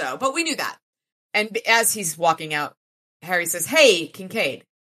much so. But we knew that. And as he's walking out, Harry says, hey, Kincaid.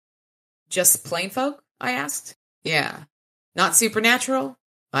 Just plain folk? I asked. Yeah. Not supernatural?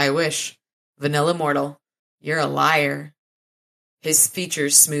 I wish. Vanilla mortal. You're a liar. His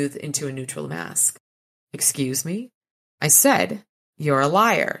features smooth into a neutral mask. Excuse me? I said, you're a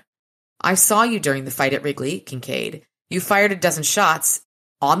liar. I saw you during the fight at Wrigley, Kincaid. You fired 12 shots,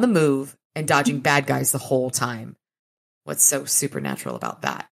 on the move, and dodging bad guys the whole time. What's so supernatural about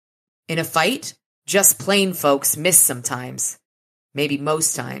that? In a fight, just plain folks miss sometimes. Maybe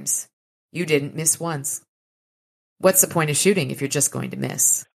most times. You didn't miss once. What's the point of shooting if you're just going to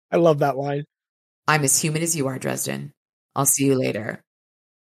miss? I love that line. I'm as human as you are, Dresden. I'll see you later.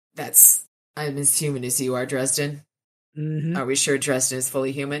 I'm as human as you are, Dresden. Mm-hmm. Are we sure Dresden is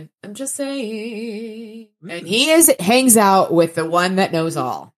fully human? I'm just saying. And he hangs out with the one that knows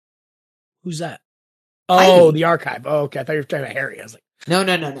all. Who's that? Oh, the archive. Oh, okay. I thought you were talking about Harry. I was like, no.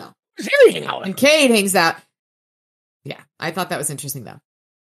 Who's Harry hanging out with? And Cade hangs out. Yeah, I thought that was interesting, though.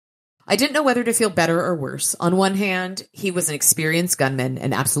 I didn't know whether to feel better or worse. On one hand, he was an experienced gunman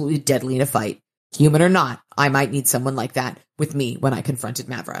and absolutely deadly in a fight. Human or not, I might need someone like that with me when I confronted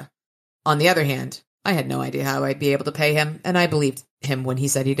Mavra. On the other hand, I had no idea how I'd be able to pay him, and I believed him when he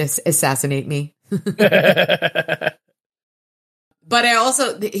said he'd assassinate me. But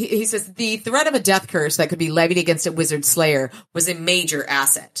he says, the threat of a death curse that could be levied against a wizard slayer was a major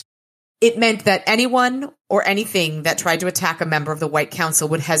asset. It meant that anyone or anything that tried to attack a member of the White Council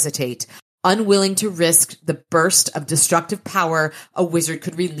would hesitate, unwilling to risk the burst of destructive power a wizard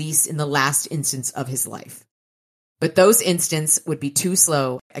could release in the last instance of his life. But those instants would be too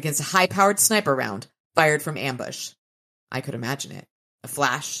slow against a high-powered sniper round fired from ambush. I could imagine it. A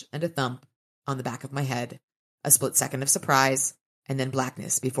flash and a thump on the back of my head, a split second of surprise, and then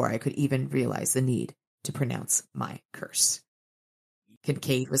blackness before I could even realize the need to pronounce my curse.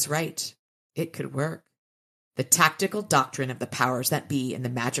 Kincaid was right. It could work. The tactical doctrine of the powers that be in the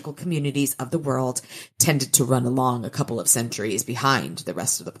magical communities of the world tended to run along a couple of centuries behind the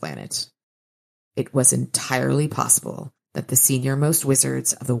rest of the planet. It was entirely possible that the senior-most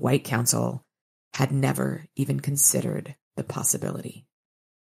wizards of the White Council had never even considered the possibility.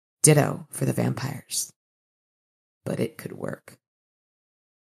 Ditto for the vampires. But it could work.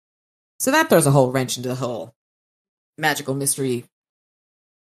 So that throws a whole wrench into the whole magical mystery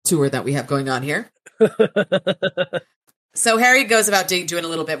tour that we have going on here. So Harry goes about doing a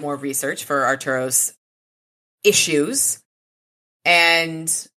little bit more research for Arturo's issues.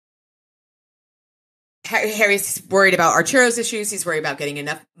 And Harry's worried about Arturo's issues. He's worried about getting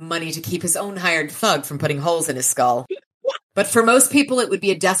enough money to keep his own hired thug from putting holes in his skull. But for most people, it would be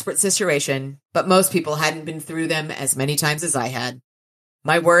a desperate situation. But most people hadn't been through them as many times as I had.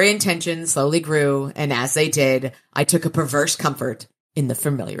 My worry and tension slowly grew, and as they did, I took a perverse comfort in the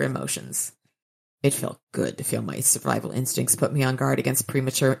familiar emotions. It felt good to feel my survival instincts put me on guard against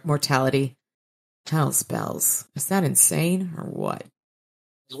premature mortality. Hell's bells. Is that insane, or what?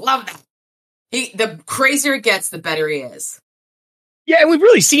 Love that. The crazier it gets, the better he is. Yeah, and we've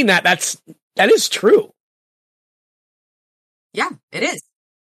really seen that. That is true. Yeah, it is.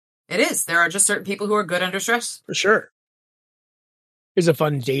 It is. There are just certain people who are good under stress. For sure. Here's a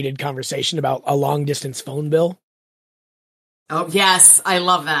fun, dated conversation about a long-distance phone bill. Oh, yes. I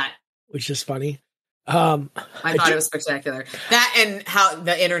love that. Which is funny. I thought it was spectacular. That and how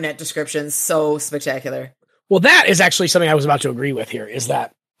the internet description's so spectacular. Well, that is actually something I was about to agree with here, is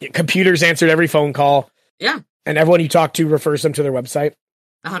that computers answered every phone call. Yeah. And everyone you talk to refers them to their website.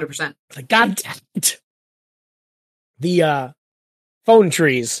 100%. It's like, God damn it. The phone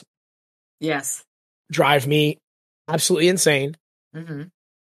trees. Yes. Drive me absolutely insane. Mm-hmm.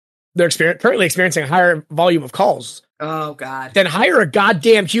 They're currently experiencing a higher volume of calls. Oh, God. Then hire a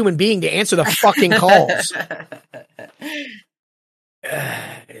goddamn human being to answer the fucking calls.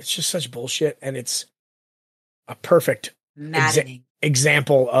 It's just such bullshit, and it's a perfect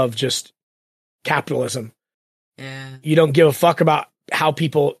example of just capitalism. Yeah. You don't give a fuck about how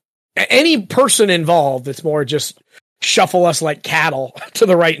any person involved. It's more just shuffle us like cattle to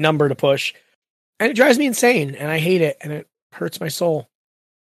the right number to push. And it drives me insane, and I hate it, and it hurts my soul.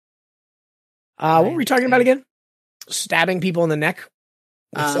 What were we talking about again? Stabbing people in the neck?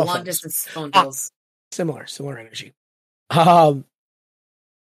 Long distance phone bills. Similar energy.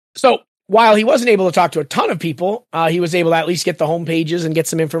 So while he wasn't able to talk to a ton of people, he was able to at least get the home pages and get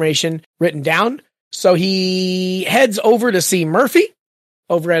some information written down. So he heads over to see Murphy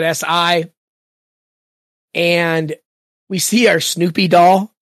over at SI, and we see our Snoopy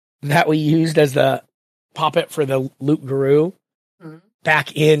doll that we used as the puppet for the Loot Guru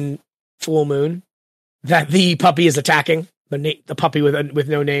back in Full Moon, that the puppy is attacking. The puppy with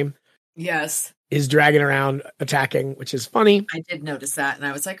no name. Yes. Is dragging around attacking, which is funny. I did notice that, and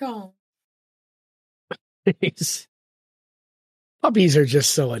I was like, oh. Puppies are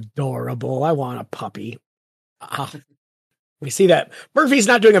just so adorable. I want a puppy. We see that Murphy's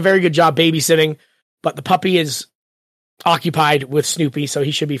not doing a very good job babysitting, but the puppy is occupied with Snoopy, so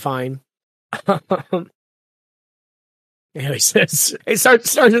he should be fine. He says, "Hey,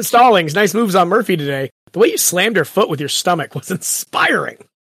 Sergeant Stallings, nice moves on Murphy today. The way you slammed her foot with your stomach was inspiring."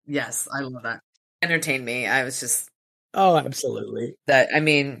 Yes, I love that. Entertained me. I was just... Oh, absolutely. That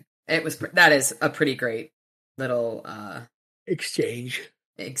is a pretty great little... exchange.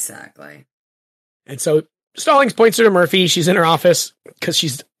 Exactly. And so Stallings points her to Murphy. She's in her office because she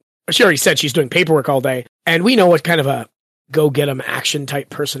already said she's doing paperwork all day. And we know what kind of a go-get-em action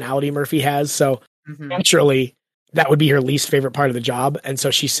type personality Murphy has. So naturally, that would be her least favorite part of the job. And so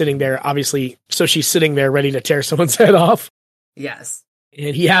she's sitting there, obviously. So she's sitting there ready to tear someone's head off. Yes.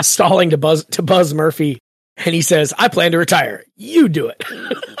 And he asks Stalling to buzz Murphy. And he says, "I plan to retire. You do it."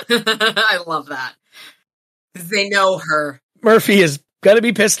 I love that. They know her. Murphy is going to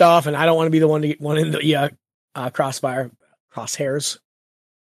be pissed off, and I don't want to be the one to get one in the crosshairs.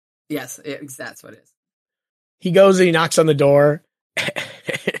 Yes, that's what it is. He goes and he knocks on the door.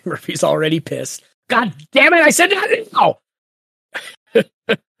 Murphy's already pissed. God damn it, I said that now!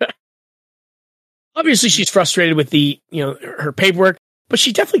 Obviously, she's frustrated with her paperwork, but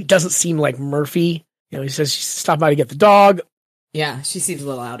she definitely doesn't seem like Murphy. He says she's stopped by to get the dog. Yeah, she seems a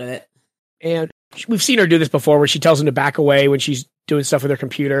little out of it. And we've seen her do this before, where she tells him to back away when she's doing stuff with her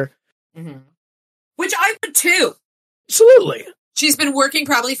computer. Mm-hmm. Which I would too. Absolutely. She's been working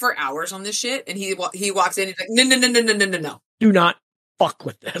probably for hours on this shit, and he walks in and he's like, no. Do not fuck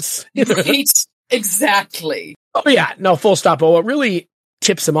with this. Right? Exactly. Oh yeah, no, full stop. But what really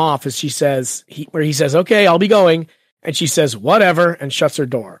tips him off is he says, "Okay, I'll be going," and she says, "Whatever," and shuts her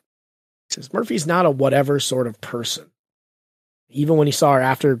door. He says, Murphy's not a whatever sort of person. Even when he saw her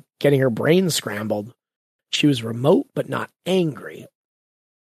after getting her brain scrambled, she was remote but not angry.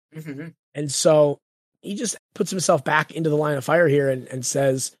 Mm-hmm. And so he just puts himself back into the line of fire here and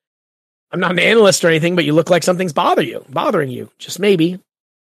says, "I'm not an analyst or anything, but you look like something's bothering you. Just maybe."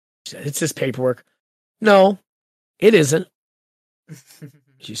 She said, "It's this paperwork." "No, it isn't."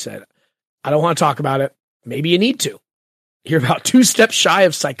 She said, "I don't want to talk about it. Maybe you need to. You're about 2 steps shy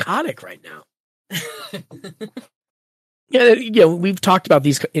of psychotic right now." Yeah, we've talked about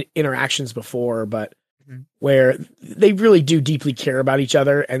these interactions before, but where they really do deeply care about each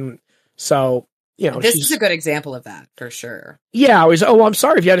other. And so, this is a good example of that for sure. Yeah. Always, "Oh, well, I'm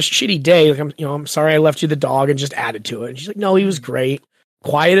sorry if you had a shitty day. Like, I'm sorry I left you the dog," and just added to it. And she's like, "No, he was great.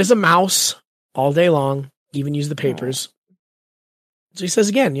 Quiet as a mouse all day long. Even used the papers." So he says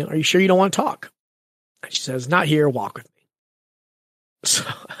again, "Are you sure you don't want to talk?" And she says, "Not here. Walk with me." So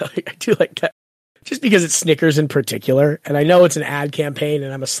I do like that. Just because it's Snickers in particular, and I know it's an ad campaign,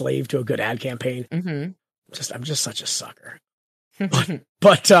 and I'm a slave to a good ad campaign. Mm-hmm. I'm just such a sucker.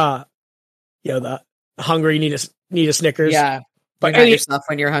 but the hungry need a Snickers. Yeah, but yourself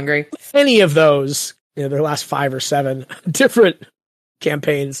when you're hungry. Any of those, their last 5 or 7 different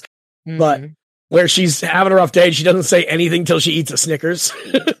campaigns, but where she's having a rough day, and she doesn't say anything till she eats a Snickers.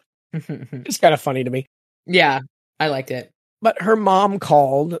 It's kind of funny to me. Yeah, I liked it. But her mom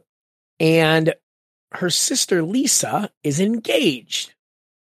called, and her sister Lisa is engaged.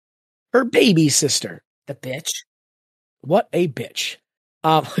 Her baby sister. The bitch. What a bitch.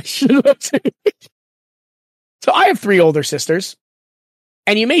 So I have 3 older sisters,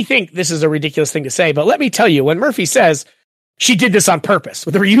 and you may think this is a ridiculous thing to say, but let me tell you, when Murphy says she did this on purpose,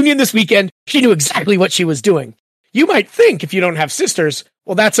 with the reunion this weekend, she knew exactly what she was doing. You might think, if you don't have sisters,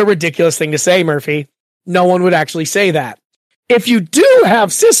 well, that's a ridiculous thing to say, Murphy. No one would actually say that. If you do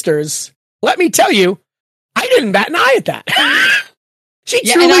have sisters, let me tell you, I didn't bat an eye at that. She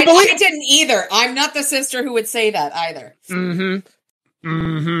truly I didn't either. I'm not the sister who would say that either.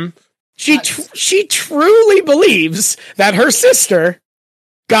 She truly believes that her sister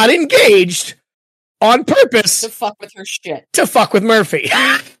got engaged on purpose to fuck with her shit. To fuck with Murphy.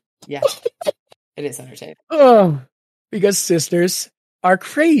 Yeah. It is entertaining. Oh, because sisters are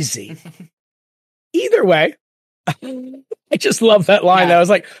crazy. Either way, I just love that line. Yeah. I was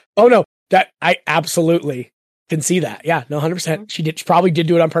like, oh no, that I absolutely can see that. Yeah, no, 100%. She probably did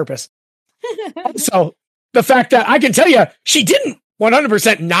do it on purpose. So the fact that I can tell you, she didn't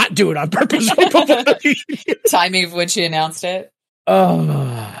 100% not do it on purpose. Timing of when she announced it.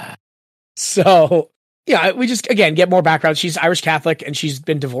 So yeah, we just, again, get more background. She's Irish Catholic and she's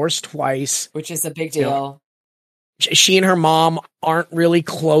been divorced twice. Which is a big deal. You know, she and her mom aren't really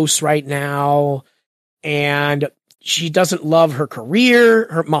close right now. And she doesn't love her career.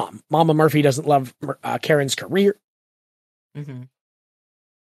 Her Mama Murphy doesn't love Karen's career. Mm-hmm.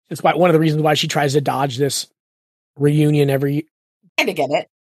 It's one of the reasons why she tries to dodge this reunion every year. I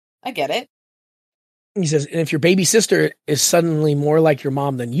get it. He says, and if your baby sister is suddenly more like your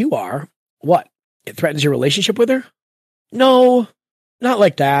mom than you are, what? It threatens your relationship with her? No, not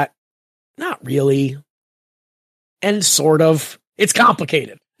like that. Not really. And sort of. It's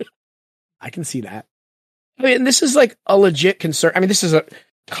complicated. I can see that. I mean, this is like a legit concern. I mean, this is a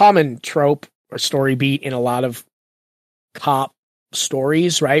common trope or story beat in a lot of cop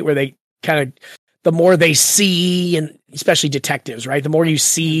stories, right? Where they kind of, the more they see, and especially detectives, right? The more you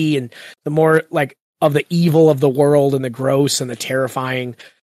see and the more like of the evil of the world and the gross and the terrifying,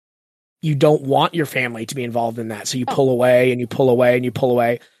 you don't want your family to be involved in that. So you pull away and you pull away and you pull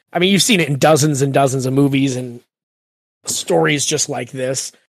away. I mean, you've seen it in dozens and dozens of movies and stories just like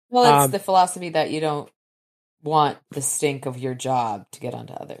this. Well, it's the philosophy that you don't want the stink of your job to get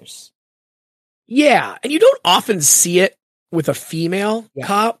onto others. Yeah. And you don't often see it with a female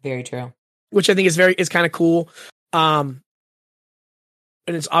cop. Very true. Which I think is kind of cool. And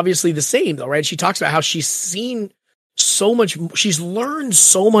it's obviously the same though, right? She talks about how she's seen so much, she's learned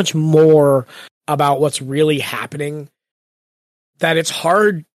so much more about what's really happening that it's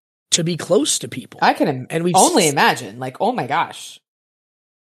hard to be close to people. I can only imagine, like, oh my gosh.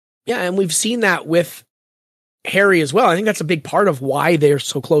 Yeah. And we've seen that with Harry as well. I think that's a big part of why they're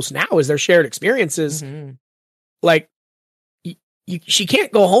so close now is their shared experiences. Mm-hmm. Like, she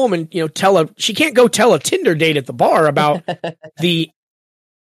can't go home and, she can't go tell a Tinder date at the bar about the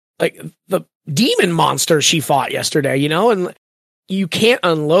demon monster she fought yesterday, and you can't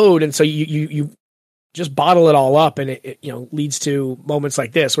unload. And so you just bottle it all up, and it leads to moments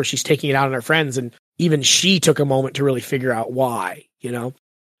like this where she's taking it out on her friends. And even she took a moment to really figure out why,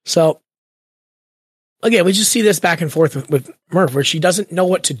 So again, we just see this back and forth with Murph where she doesn't know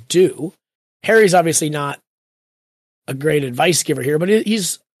what to do. Harry's obviously not a great advice giver here, but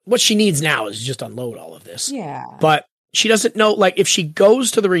he's what she needs now is just unload all of this. Yeah. But she doesn't know, like, if she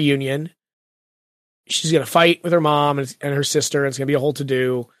goes to the reunion, she's going to fight with her mom and her sister, and it's going to be a whole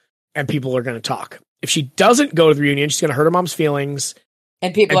to-do, and people are going to talk. If she doesn't go to the reunion, she's going to hurt her mom's feelings,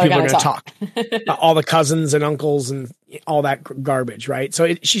 and people are going to talk. All the cousins and uncles and all that garbage, right?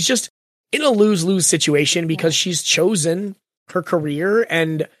 So she's just in a lose-lose situation because she's chosen her career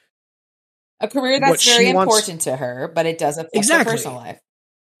and a career that's very important to her, but it does affect her personal life.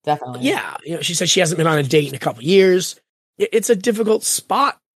 Definitely. Yeah. She says she hasn't been on a date in a couple of years. It's a difficult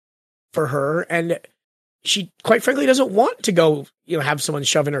spot for her. And she quite frankly doesn't want to go, have someone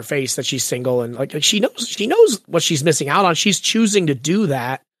shove in her face that she's single. And like she knows what she's missing out on. She's choosing to do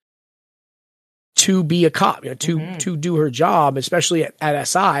that to be a cop, to do her job, especially at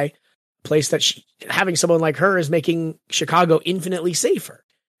SI, a place that having someone like her is making Chicago infinitely safer.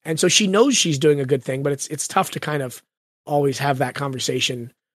 And so she knows she's doing a good thing, but it's tough to kind of always have that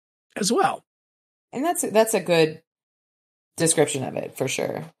conversation as well. And that's a good description of it for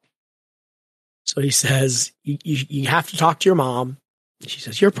sure. So he says, you have to talk to your mom. She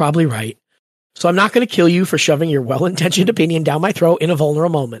says, you're probably right. So I'm not going to kill you for shoving your well-intentioned opinion down my throat in a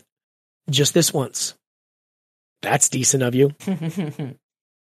vulnerable moment. Just this once. That's decent of you.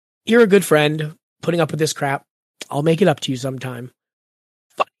 You're a good friend. Putting up with this crap. I'll make it up to you sometime.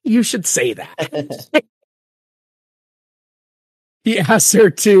 You should say that. He asks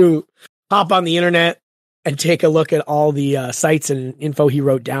her to hop on the internet and take a look at all the sites and info he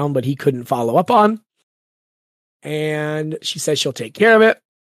wrote down, but he couldn't follow up on. And she says she'll take care of it.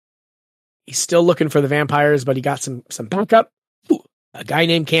 He's still looking for the vampires, but he got some backup. Ooh, a guy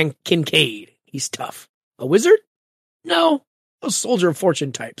named Kincaid. He's tough. A wizard? No, those soldier of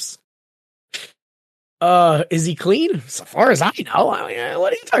fortune types. Is he clean? So far as I know.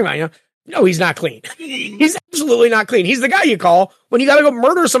 What are you talking about? No, he's not clean. He's absolutely not clean. He's the guy you call when you gotta go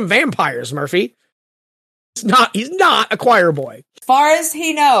murder some vampires, Murphy. He's not a choir boy. As far as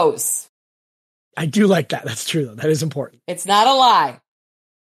he knows. I do like that. That's true, though. That is important. It's not a lie.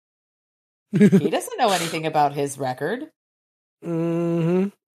 He doesn't know anything about his record. Mm-hmm.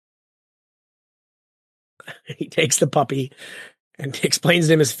 He takes the puppy and explains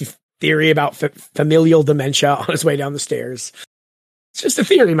to him his theory about familial dementia on his way down the stairs. It's just a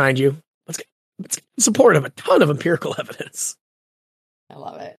theory, mind you. It's support of a ton of empirical evidence. I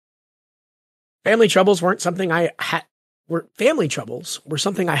love it. Family troubles weren't something I had. Family troubles were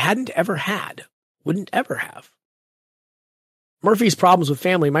something I hadn't ever had. Wouldn't ever have. Murphy's problems with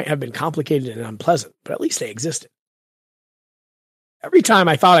family might have been complicated and unpleasant, but at least they existed. Every time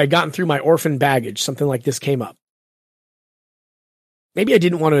I thought I'd gotten through my orphan baggage, something like this came up. Maybe I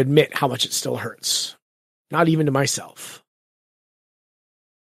didn't want to admit how much it still hurts. Not even to myself.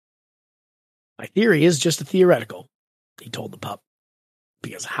 My theory is just a theoretical, he told the pup.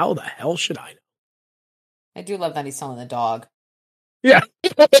 Because how the hell should I know? I do love that he's telling the dog. Yeah.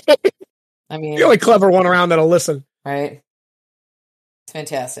 I mean, the only clever one around that'll listen. Right? It's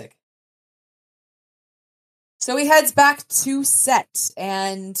fantastic. So he heads back to set,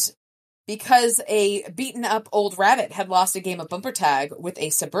 and because a beaten-up old rabbit had lost a game of bumper tag with a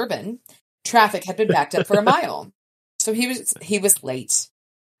Suburban, traffic had been backed up for a mile. So he was late.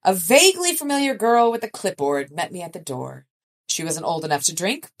 A vaguely familiar girl with a clipboard met me at the door. She wasn't old enough to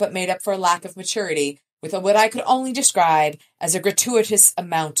drink, but made up for a lack of maturity with what I could only describe as a gratuitous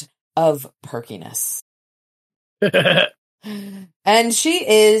amount of perkiness. And she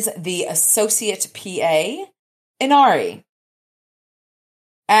is the associate PA, Inari.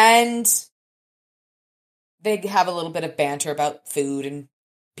 And they have a little bit of banter about food and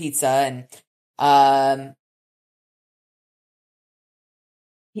pizza, and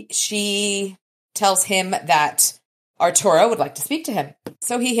she tells him that Arturo would like to speak to him.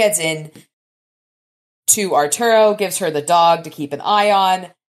 So he heads in to Arturo, gives her the dog to keep an eye on,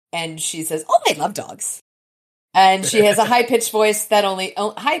 and she says, "Oh, I love dogs." And she has a high-pitched voice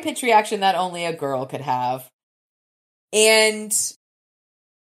high-pitched reaction that only a girl could have. And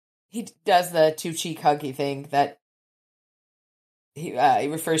he does the two-cheek huggy thing that he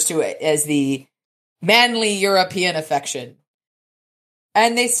refers to it as the manly European affection.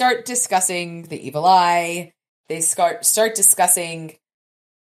 And they start discussing the evil eye. They start discussing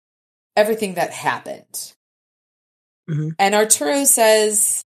everything that happened. Mm-hmm. And Arturo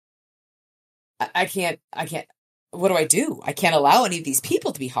says, I can't, what do I do? I can't allow any of these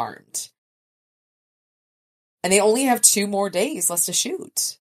people to be harmed. And they only have 2 more days left to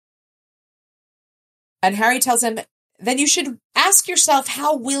shoot. And Harry tells him, then you should ask yourself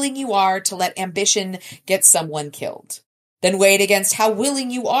how willing you are to let ambition get someone killed. Then weigh it against how willing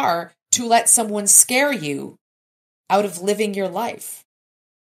you are to let someone scare you out of living your life.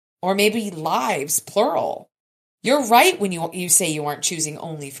 Or maybe lives, plural. You're right when you say you aren't choosing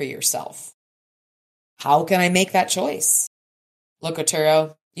only for yourself. How can I make that choice? Look,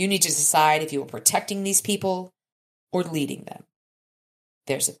 Arturo, you need to decide if you are protecting these people or leading them.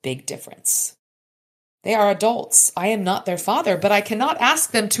 There's a big difference. They are adults. I am not their father, but I cannot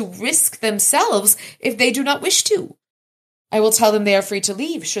ask them to risk themselves if they do not wish to. I will tell them they are free to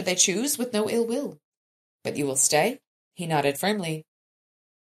leave, should they choose, with no ill will. But you will stay? He nodded firmly.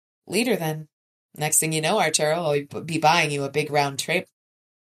 Leader, then. Next thing you know, Arturo, I'll be buying you a big round table.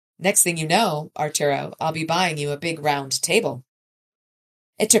 Next thing you know, Arturo, I'll be buying you a big round table.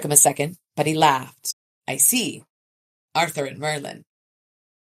 It took him a second, but he laughed. I see. Arthur and Merlin.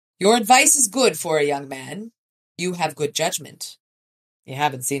 Your advice is good for a young man. You have good judgment. You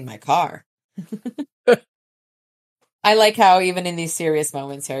haven't seen my car. I like how even in these serious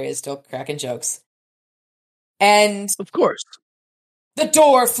moments, Harry is still cracking jokes. And of course, the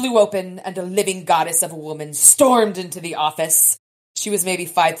door flew open and a living goddess of a woman stormed into the office. She was maybe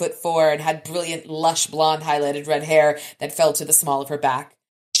 5'4" and had brilliant, lush, blonde, highlighted red hair that fell to the small of her back.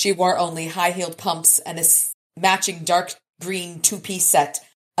 She wore only high-heeled pumps and a matching dark green 2-piece set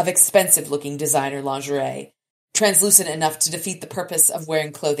of expensive-looking designer lingerie, translucent enough to defeat the purpose of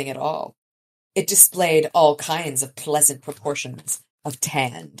wearing clothing at all. It displayed all kinds of pleasant proportions of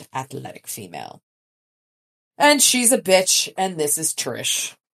tanned, athletic female. And she's a bitch, and this is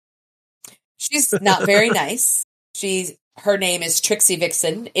Trish. She's not very nice. Her name is Trixie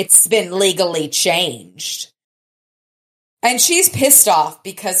Vixen. It's been legally changed. And she's pissed off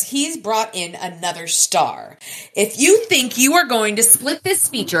because he's brought in another star. If you think you are going to split this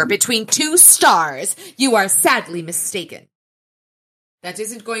feature between two stars, you are sadly mistaken. That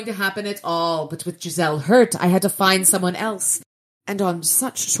isn't going to happen at all, but with Giselle hurt, I had to find someone else. And on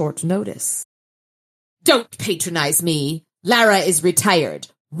such short notice. Don't patronize me. Lara is retired.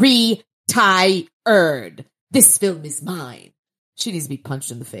 Retired. This film is mine. She needs to be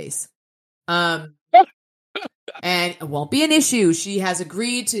punched in the face. And it won't be an issue. She has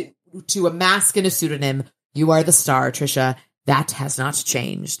agreed to a mask and a pseudonym. You are the star, Trisha. That has not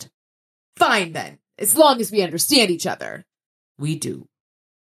changed. Fine, then. As long as we understand each other. We do.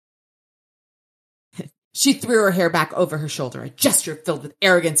 She threw her hair back over her shoulder, a gesture filled with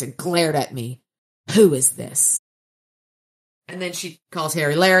arrogance, and glared at me. Who is this? And then she calls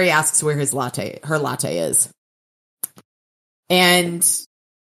Harry Larry, asks where her latte is. And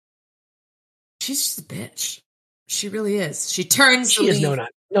she's just a bitch. She really is. She turns to leave. She is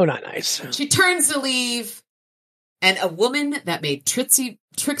not nice. She turns to leave, and a woman that made Trixie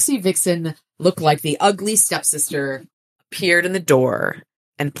Vixen look like the ugly stepsister appeared in the door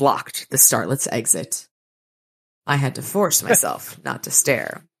and blocked the starlet's exit. I had to force myself not to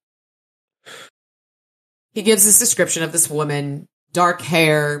stare. He gives this description of this woman, dark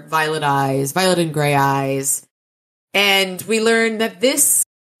hair, violet and gray eyes, and we learn that this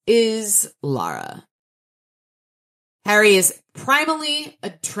is Lara. Harry is primally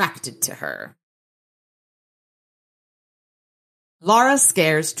attracted to her. Lara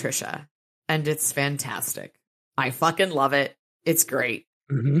scares Trisha, and it's fantastic. I fucking love it. It's great.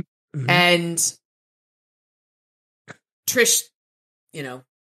 Mm-hmm. Mm-hmm. And Trish,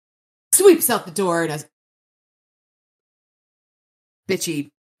 sweeps out the door in a bitchy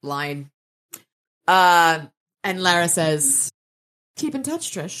line. And Lara says, keep in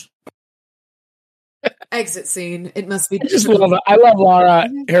touch, Trish. Exit scene. It must be. I love Lara.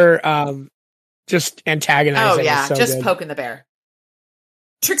 Her just antagonizing. Oh yeah, so just good. poking the bear.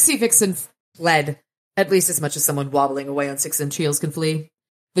 Trixie Vixen fled, at least as much as someone wobbling away on 6-inch heels can flee.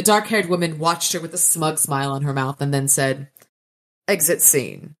 The dark-haired woman watched her with a smug smile on her mouth and then said, exit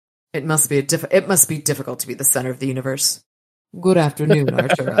scene. It must be difficult to be the center of the universe. Good afternoon,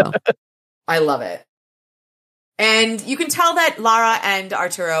 Arturo. I love it. And you can tell that Lara and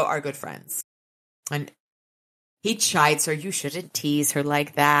Arturo are good friends. And he chides her, you shouldn't tease her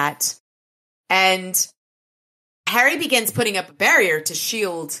like that. And Harry begins putting up a barrier to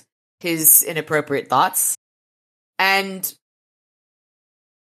shield his inappropriate thoughts. And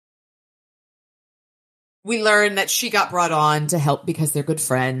we learn that she got brought on to help because they're good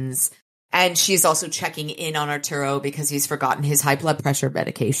friends. And she's also checking in on Arturo because he's forgotten his high blood pressure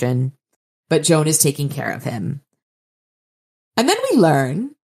medication. But Joan is taking care of him. And then we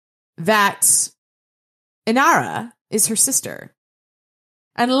learn that Inara is her sister.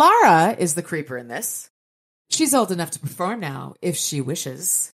 And Lara is the creeper in this. She's old enough to perform now, if she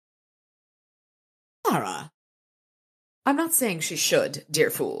wishes. Lara. I'm not saying she should, dear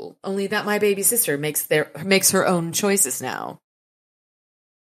fool, only that my baby sister makes her own choices now.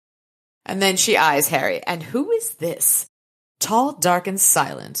 And then she eyes Harry. And who is this? Tall, dark, and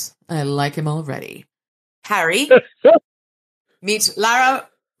silent. I like him already. Harry, meet Lara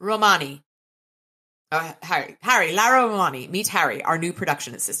Romani. Harry, Lara Romani, meet Harry, our new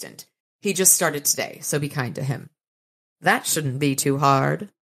production assistant. He just started today, so be kind to him. That shouldn't be too hard.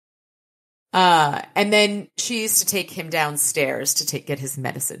 And then she used to take him downstairs to get his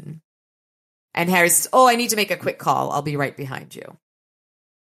medicine. And Harry says, I need to make a quick call. I'll be right behind you.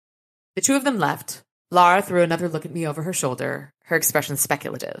 The two of them left. Lara threw another look at me over her shoulder, her expression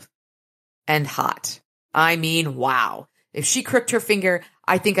speculative. And hot. I mean, wow. If she crooked her finger,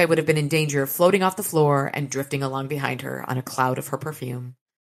 I think I would have been in danger of floating off the floor and drifting along behind her on a cloud of her perfume.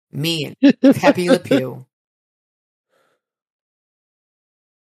 Me and Pepe Le Pew.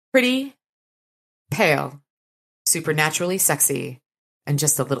 Pretty, pale, supernaturally sexy, and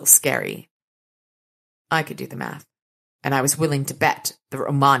just a little scary. I could do the math, and I was willing to bet the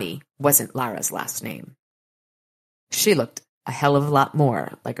Romani wasn't Lara's last name. She looked a hell of a lot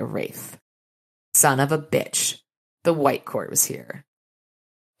more like a wraith. Son of a bitch. The White Court was here.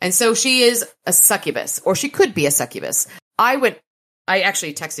 And so she is a succubus, or she could be a succubus. I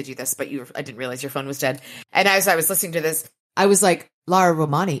actually texted you this, but I didn't realize your phone was dead. And as I was listening to this, I was like, Lara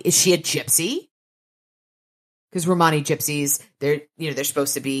Romani, is she a gypsy? Because Romani gypsies, they're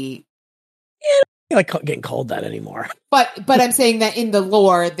supposed to be. Yeah, like getting called that anymore. But I'm saying that in the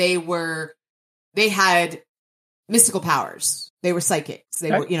lore, they had mystical powers. They were psychics.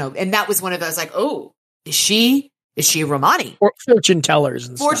 They Okay. were, and that was one of those like, oh, is she a Romani? Or fortune tellers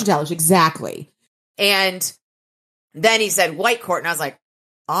and Fortune stuff. tellers, exactly. And then he said white court, and I was like,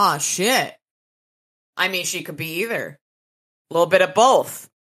 oh, shit. I mean, she could be either. A little bit of both.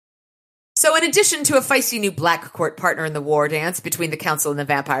 So in addition to a feisty new black court partner in the war dance between the council and the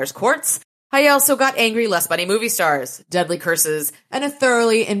vampires' courts, I also got angry, less funny movie stars, deadly curses, and a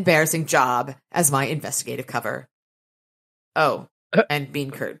thoroughly embarrassing job as my investigative cover. Oh, and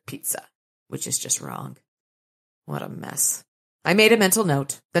bean curd pizza, which is just wrong. What a mess. I made a mental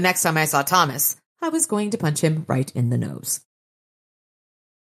note. The next time I saw Thomas, I was going to punch him right in the nose.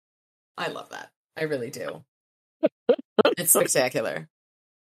 I love that. I really do. It's spectacular.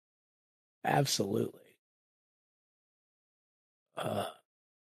 Absolutely.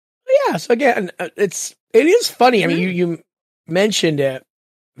 Yeah, so again, it is funny. I mean, you mentioned it.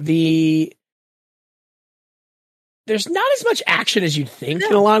 There's not as much action as you'd think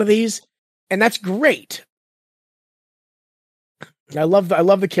in a lot of these, and that's great. I love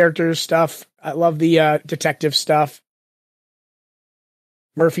the characters stuff. I love the detective stuff.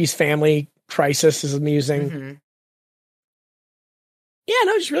 Murphy's family crisis is amusing. Mm-hmm. Yeah,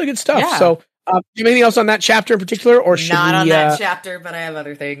 no, it's really good stuff. Yeah. So, do you have anything else on that chapter in particular, or should Not we, on that chapter, but I have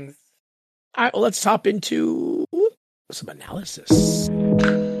other things. All right, well, let's hop into some analysis. In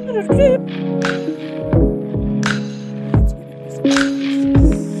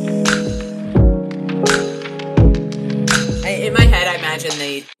my head, I imagine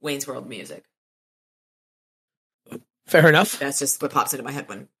the Wayne's World music. Fair enough. That's just what pops into my head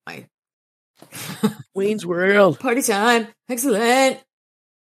when I... Wayne's World. Party time. Excellent.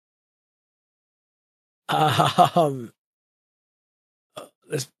 All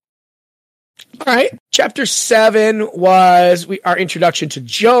right. Chapter 7 was our introduction to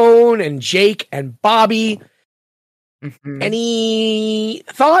Joan and Jake and Bobby. Mm-hmm. Any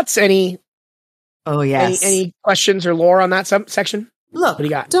thoughts? Oh, yes. Any questions or lore on that section? Look, what do you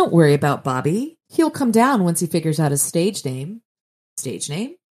got? Don't worry about Bobby. He'll come down once he figures out his stage name. Stage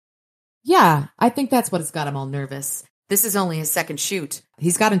name? Yeah, I think that's what has got him all nervous. This is only his second shoot.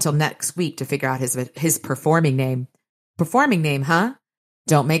 He's got until next week to figure out his performing name. Performing name, huh?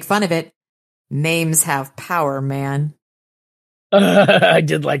 Don't make fun of it. Names have power, man. I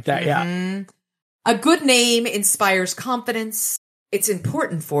did like that, yeah. Mm-hmm. A good name inspires confidence. It's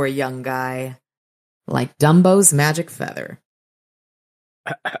important for a young guy. Like Dumbo's magic feather.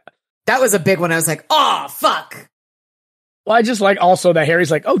 That was a big one. I was like, oh, fuck. Well, I just like also that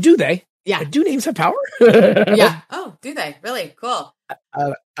Harry's like, oh, do they? Yeah. Like, do names have power? Yeah. Oh, do they? Really? Cool. I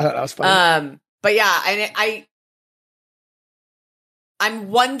thought that was funny. But yeah, I'm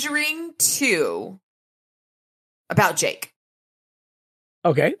wondering too about Jake.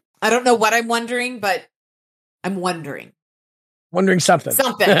 Okay. I don't know what I'm wondering, but I'm wondering. Wondering something.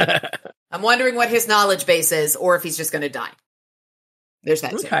 I'm wondering what his knowledge base is, or if he's just going to die. There's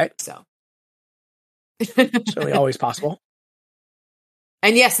that okay. too. So. Certainly always possible.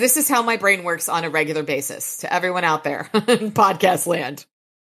 And yes, this is how my brain works on a regular basis. To everyone out there in podcast land,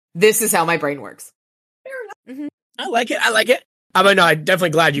 this is how my brain works. Fair enough. Mm-hmm. I like it. No, I'm definitely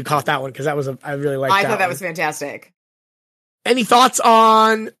glad you caught that one because I really liked that. I thought that was fantastic. Any thoughts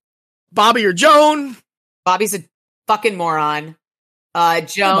on Bobby or Joan? Bobby's a fucking moron.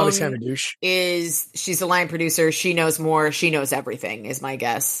 Joan kind of a douche. She's a line producer. She knows more. She knows everything is my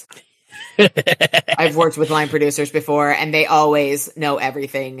guess. I've worked with line producers before and they always know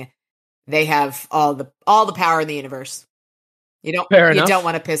everything. They have all the power in the universe. You don't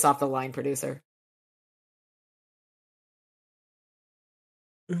want to piss off the line producer.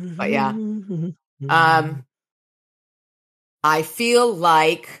 But yeah. I feel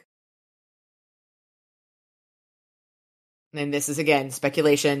like, and this is again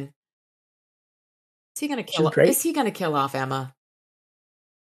speculation. Is he going to kill off Emma?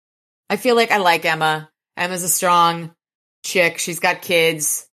 I feel like I like Emma. Emma's a strong chick. She's got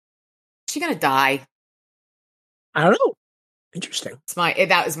kids. Is she going to die? I don't know. Interesting.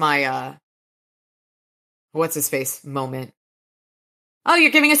 That was my what's his face moment. Oh,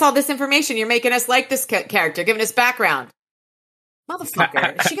 you're giving us all this information. You're making us like this character, giving us background.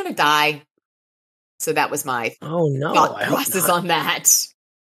 Motherfucker, is she going to die? So that was my thought process on that.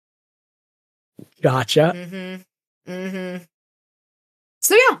 Gotcha. Mm-hmm. Mm-hmm.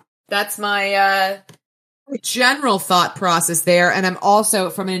 So yeah, that's my general thought process there. And I'm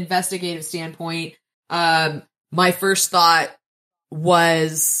also, from an investigative standpoint, my first thought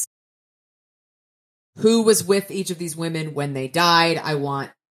was who was with each of these women when they died. I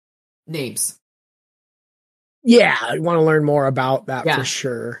want names. Yeah, I want to learn more about that for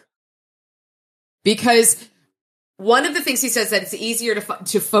sure. Because one of the things he says that it's easier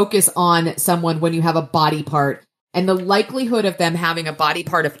to focus on someone when you have a body part, and the likelihood of them having a body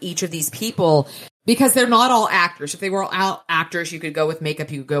part of each of these people, because they're not all actors. If they were all actors, you could go with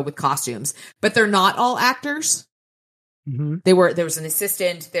makeup, you could go with costumes, but they're not all actors. Mm-hmm. There was an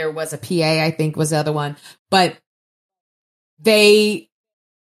assistant, there was a PA, I think was the other one, but they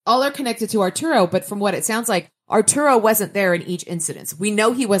all are connected to Arturo. But from what it sounds like, Arturo wasn't there in each incident. We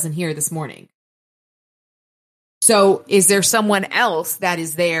know he wasn't here this morning. So is there someone else that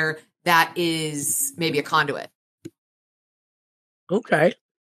is there that is maybe a conduit? Okay.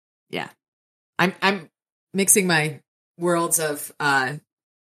 Yeah. I'm mixing my worlds of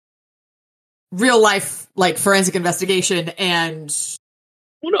real life, like forensic investigation, and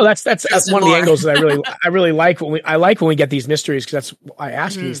well, no, that's one of the angles that I really like when we get these mysteries, because that's why I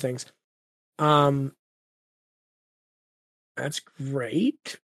ask you these things. That's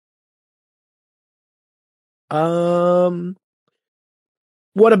great. What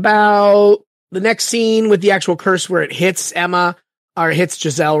about the next scene with the actual curse where it hits Emma, or hits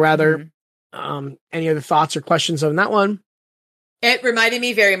Giselle rather? Any other thoughts or questions on that one? It reminded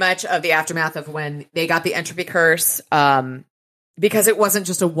me very much of the aftermath of when they got the entropy curse, because it wasn't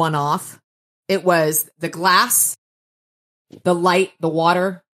just a one-off. It was the glass, the light, the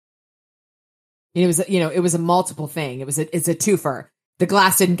water. It was a multiple thing. It's a twofer. The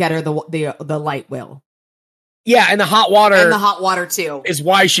glass didn't get her. The light will. Yeah, and the hot water. And the hot water too is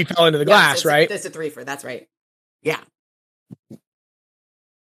why she fell into the glass, right? It's a threefer. That's right. Yeah.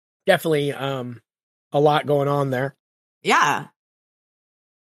 Definitely a lot going on there. Yeah.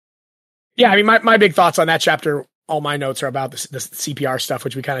 Yeah, I mean, my big thoughts on that chapter, all my notes are about the CPR stuff,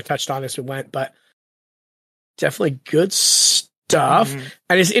 which we kind of touched on as we went, but definitely good stuff. Mm-hmm.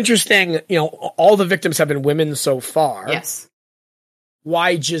 And it's interesting, all the victims have been women so far. Yes.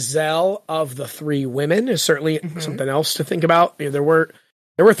 Why Giselle of the three women is certainly something else to think about. There were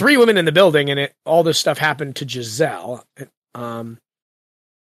three women in the building, and all this stuff happened to Giselle.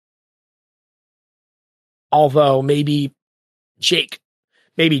 Although maybe Jake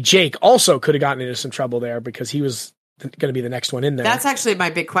also could have gotten into some trouble there, because he was going to be the next one in there. That's actually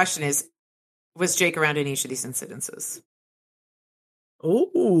my big question was Jake around in each of these incidences?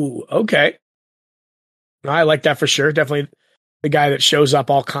 Oh, okay. I like that for sure. Definitely the guy that shows up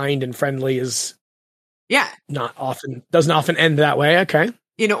all kind and friendly doesn't often end that way. Okay.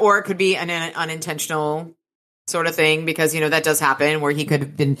 Or it could be an unintentional sort of thing, because that does happen, where he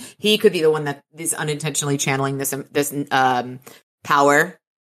could be the one that is unintentionally channeling this power.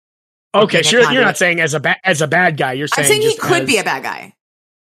 Okay, so you're not saying as a bad guy. You're saying I'm saying he could be a bad guy.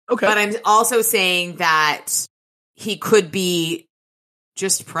 Okay, but I'm also saying that he could be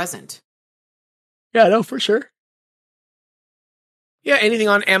just present. Yeah, no, for sure. Yeah, anything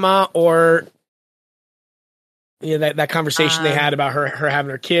on Emma, or that conversation they had about her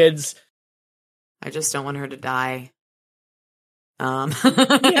having her kids. I just don't want her to die.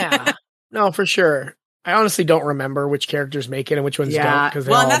 Yeah, no, for sure. I honestly don't remember which characters make it and which ones don't. Because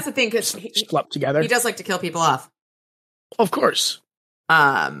and that's the thing, because he slept together. He does like to kill people off. Of course.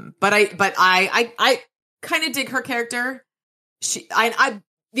 But I kind of dig her character.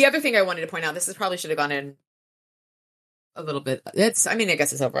 The other thing I wanted to point out, this probably should have gone in a little bit. I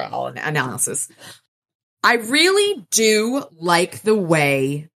guess it's overall an analysis. I really do like the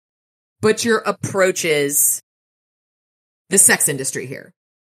way Butcher approaches the sex industry here.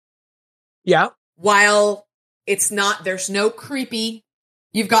 Yeah. While there's no creepy,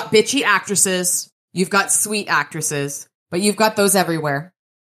 you've got bitchy actresses, you've got sweet actresses, but you've got those everywhere.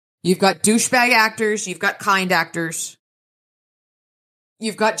 You've got douchebag actors, you've got kind actors.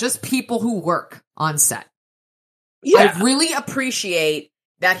 You've got just people who work on set. Yeah. I really appreciate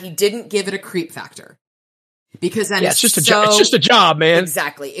that he didn't give it a creep factor. Because then it's just a job, man.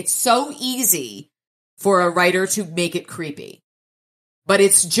 Exactly. It's so easy for a writer to make it creepy. But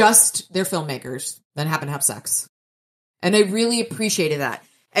it's just they're filmmakers that happen to have sex. And I really appreciated that.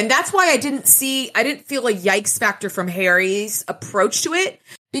 And that's why I didn't feel a yikes factor from Harry's approach to it,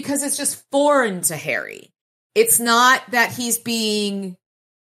 because it's just foreign to Harry. It's not that he's being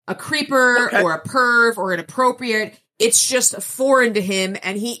a creeper or a perv or inappropriate. It's just foreign to him,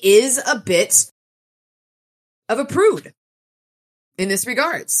 and he is a bit of a prude in this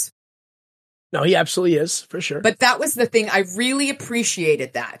regards. No, he absolutely is, for sure. But that was the thing. I really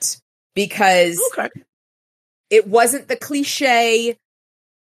appreciated that, because it wasn't the cliche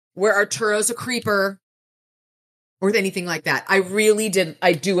where Arturo's a creeper or anything like that. I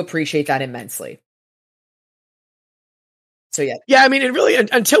do appreciate that immensely. So yeah. Yeah, I mean, it really,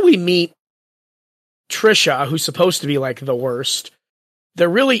 until we meet Trisha, who's supposed to be like the worst, there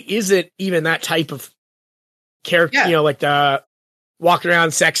really isn't even that type of character, like the walking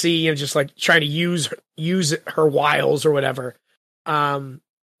around sexy and just like trying to use her wiles or whatever,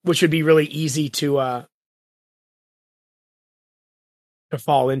 which would be really easy to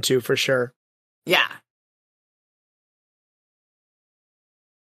fall into for sure. Yeah.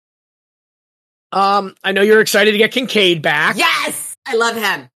 I know you're excited to get Kincaid back. Yes, I love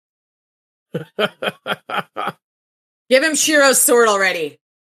him. Give him Shiro's sword already.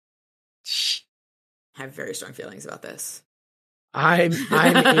 I have very strong feelings about this. I'm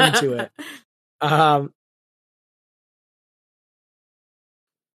into it.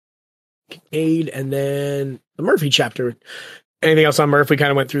 Kincaid, and then the Murphy chapter. Anything else on Murph? We kind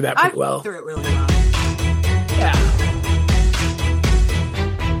of went through that pretty well. Through it really well. Yeah.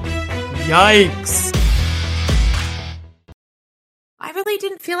 Yikes. I really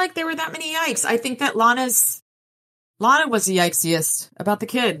didn't feel like there were that many yikes. I think that Lana was the yikesiest about the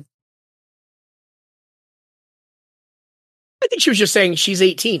kid. I think she was just saying she's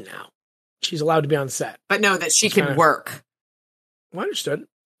 18 now. She's allowed to be on set. But no, that she can work. Well, understood.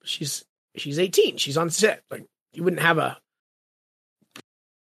 She's 18. She's on set. Like, you wouldn't have a...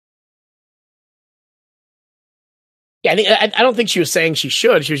 Yeah, I don't think she was saying she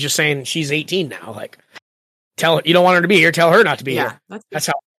should. She was just saying she's 18 now. Like, tell her, you don't want her to be here, tell her not to be here. That's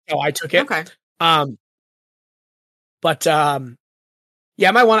how I took it. Okay. But I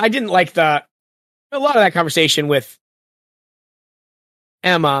didn't like a lot of that conversation with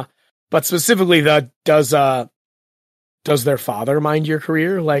Emma, but specifically does their father mind your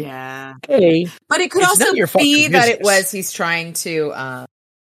career? Like, yeah. Hey, but it could also be that it was he's trying to.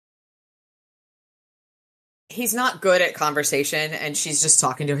 He's not good at conversation, and she's just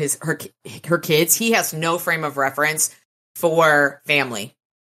talking to her kids. He has no frame of reference for family.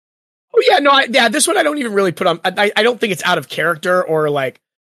 Oh yeah, this one I don't even really put on. I don't think it's out of character or like.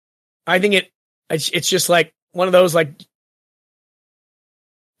 I think it's just like one of those like.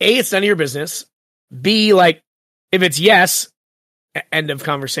 A, it's none of your business. B, like if it's yes, end of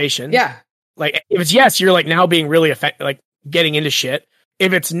conversation. Yeah. Like if it's yes, you're like now being really like getting into shit.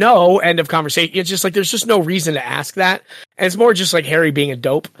 If it's no, end of conversation. It's just like there's just no reason to ask that, and it's more just like Harry being a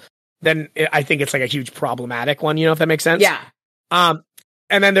dope. Then I think it's like a huge problematic one. You know if that makes sense? Yeah. And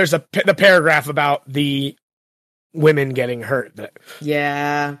then there's the paragraph about the women getting hurt.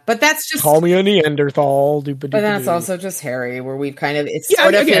 Yeah, but that's just call me a Neanderthal. But that's also just Harry, where we've kind of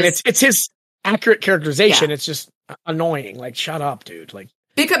it's his accurate characterization. Yeah. It's just annoying. Like, shut up, dude. Like,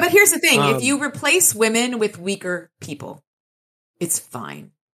 but here's the thing: if you replace women with weaker people, it's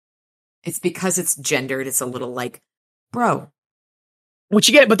fine. It's because it's gendered. It's a little like, bro. Which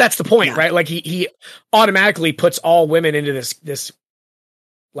you get, but that's the point, right? Like he automatically puts all women into this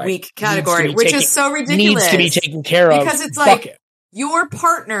like, weak category, which is so ridiculous. Needs to be taken care of. Because it's like, your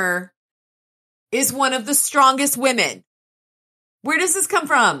partner is one of the strongest women. Where does this come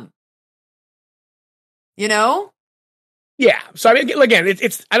from? You know? Yeah. So I mean, again,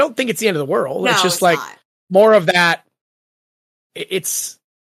 it's I don't think it's the end of the world. No, it's just it's like not. More of that. It's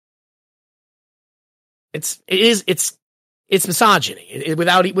misogyny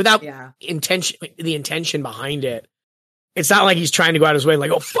without intention. The intention behind it. It's not like he's trying to go out his way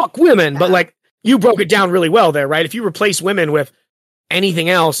like, oh, fuck women. But like, you broke it down really well there, right? If you replace women with anything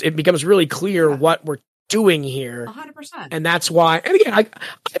else, it becomes really clear what we're doing here. 100%. And that's why, and again,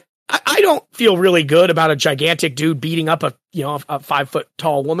 I don't feel really good about a gigantic dude beating up a 5 foot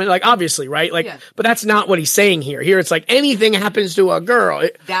tall woman. Like, obviously, right? Like, but that's not what he's saying here. Here, it's like anything happens to a girl.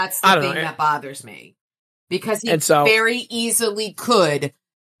 That's the thing that bothers me. Because he very easily could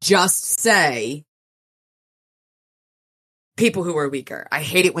just say, people who are weaker. I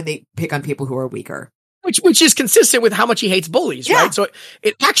hate it when they pick on people who are weaker. Which is consistent with how much he hates bullies, right? So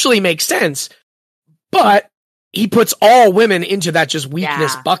it actually makes sense. But he puts all women into that just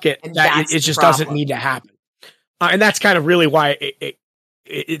weakness bucket that it just doesn't need to happen. And that's kind of really why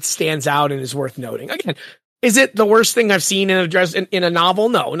it stands out and is worth noting. Again, is it the worst thing I've seen in a novel?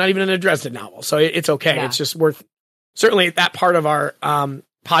 No, not even in a Dresden novel. So it's okay. Yeah. It's just worth, certainly that part of our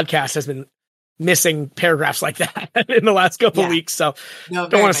podcast has been missing paragraphs like that in the last couple of weeks. So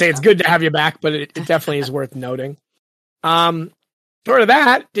don't want to say it's good to have you back, but it definitely is worth noting. Sort of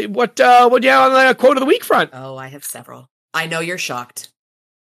that. What do you have on the quote of the week front? Oh, I have several. I know you're shocked.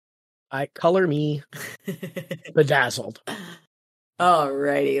 I color me bedazzled.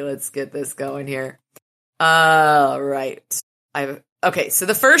 Alrighty, let's get this going here. All right. Okay, so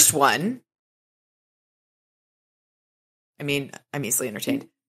the first one. I mean, I'm easily entertained.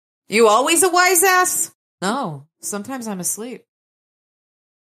 You always a wise ass? No, sometimes I'm asleep.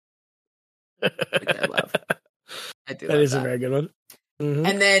 Which I love. I do. That is a very good one. Mm-hmm.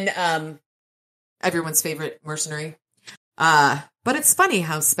 And then everyone's favorite mercenary. But it's funny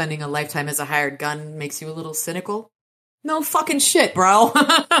how spending a lifetime as a hired gun makes you a little cynical. No fucking shit, bro.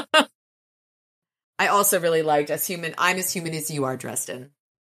 I also really liked I'm as human as you are, Dresden.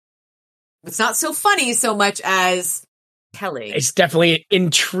 It's not so funny so much as telling. It's definitely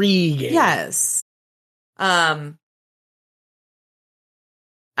intriguing. Yes. And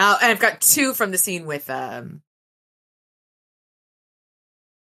I've got two from the scene with, actually,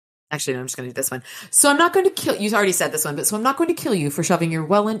 no, I'm just going to do this one. So I'm not going to kill you. Already said this one, but so I'm not going to kill you for shoving your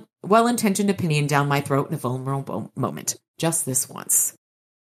well-intentioned opinion down my throat in a vulnerable moment. Just this once.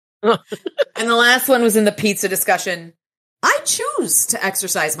 And the last one was in the pizza discussion. I choose to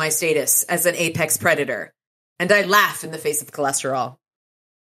exercise my status as an apex predator, and I laugh in the face of cholesterol.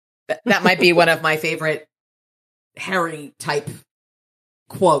 That might be one of my favorite Harry type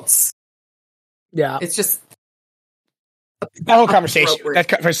quotes. Yeah. It's just that whole conversation.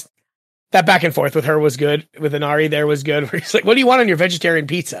 That back and forth with her was good. With Inari there was good. Where he's like, what do you want on your vegetarian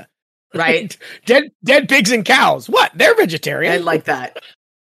pizza? Right. dead pigs and cows. What? They're vegetarian. I like that.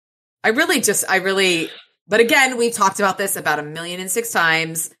 But again, we talked about this about 1,000,006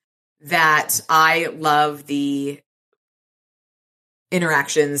 times, that I love the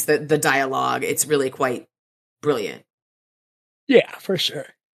interactions, the dialogue. It's really quite brilliant. Yeah, for sure.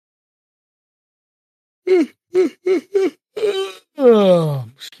 Oh,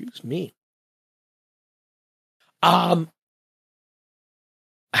 excuse me.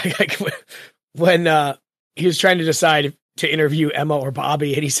 When he was trying to decide to interview Emma or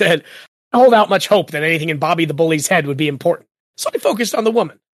Bobby, and he said, I hold out much hope that anything in Bobby the Bully's head would be important. So I focused on the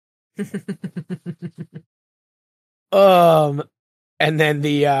woman. And then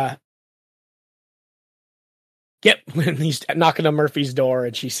when he's knocking on Murphy's door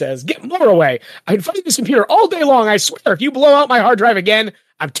and she says, get more away. I can find this computer all day long. I swear, if you blow out my hard drive again,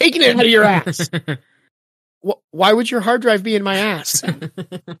 I'm taking it out of your ass. Why would your hard drive be in my ass?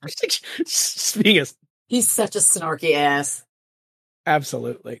 He's such a snarky ass.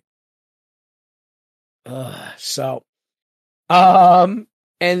 Absolutely. And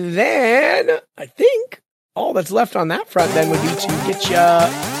then I think all that's left on that front then would be to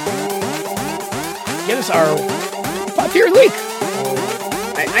get us our Frontier leak.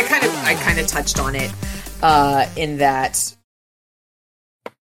 I kind of touched on it in that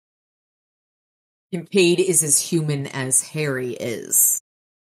Kincaid is as human as Harry is.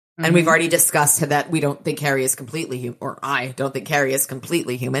 Mm-hmm. And we've already discussed that we don't think Harry is completely human, or I don't think Harry is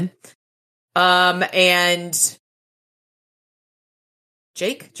completely human. And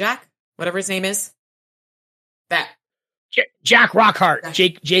Jack, whatever his name is. Jack Rockhart.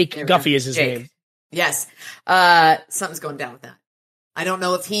 Jake Guffey is his name. Yes. Something's going down with that. I don't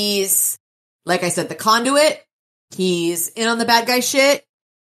know if he's, like I said, the conduit. He's in on the bad guy shit,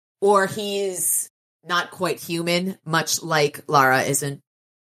 or he's not quite human, much like Lara isn't.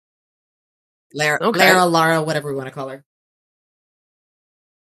 Lara, whatever we want to call her.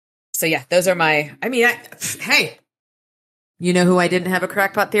 So yeah, those are my, hey, you know who I didn't have a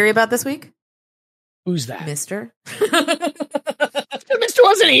crackpot theory about this week? Who's that? Mister. Mister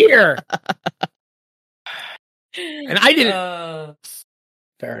wasn't here. And I didn't.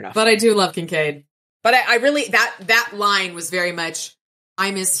 Fair enough. But I do love Kincaid. But I really, that line was very much,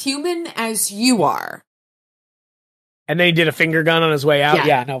 I'm as human as you are. And then he did a finger gun on his way out.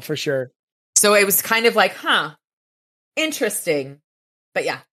 Yeah, no, for sure. So it was kind of like, interesting. But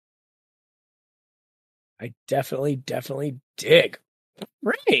yeah. I definitely dig.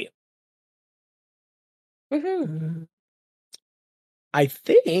 Right. Woohoo. I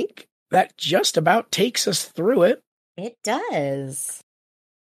think that just about takes us through it. It does.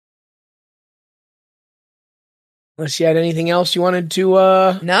 Unless you had anything else you wanted to...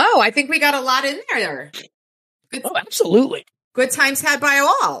 No, I think we got a lot in there. Oh, absolutely. Good times had by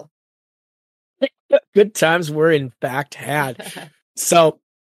all. Good times were in fact had. So,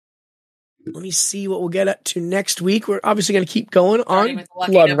 let me see what we'll get up to next week. We're obviously going to keep going on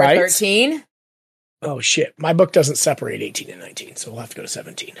Blood Rites. 13. Oh, shit. My book doesn't separate 18 and 19, so we'll have to go to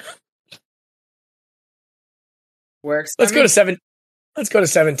 17. Works. Let's go to 7. Let's go to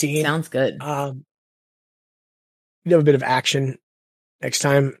 17. Sounds good. We have a bit of action next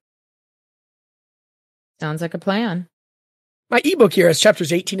time. Sounds like a plan. My ebook here has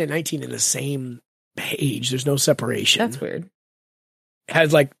chapters 18 and 19 in the same page. There's no separation. That's weird. It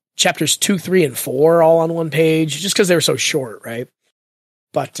has like chapters 2, 3, and 4 all on one page, just because they were so short, right?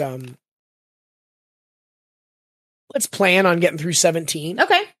 But let's plan on getting through 17.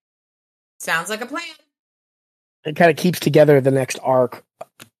 Okay. Sounds like a plan. It kind of keeps together the next arc,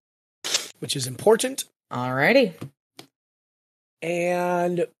 which is important. Alrighty.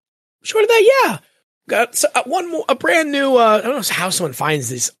 And short of that, got one more, a brand new, I don't know how someone finds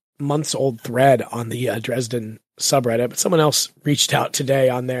this months old thread on the Dresden subreddit, but someone else reached out today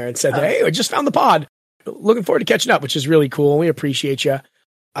on there and said, hey, I just found the pod. Looking forward to catching up, which is really cool. We appreciate you.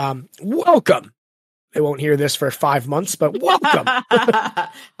 Welcome. They won't hear this for 5 months, but welcome.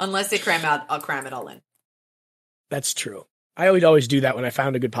 Unless they cram out, I'll cram it all in. That's true. I would always do that when I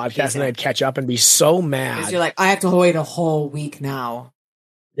found a good podcast, and I'd catch up and be so mad. Because you're like, I have to wait a whole week now.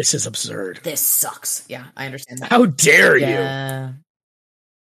 This is absurd. This sucks. Yeah, I understand that. How dare you?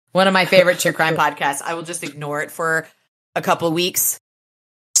 One of my favorite true crime podcasts. I will just ignore it for a couple of weeks,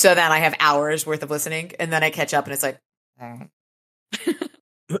 so that I have hours worth of listening, and then I catch up, and it's like,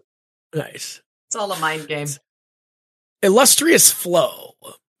 nice. It's all a mind game. Illustrious Flo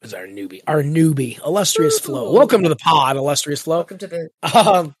is our newbie. Illustrious Flo. Welcome to the pod, Illustrious Flo. Welcome to the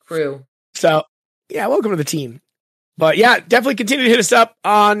crew. So, yeah, welcome to the team. But yeah, definitely continue to hit us up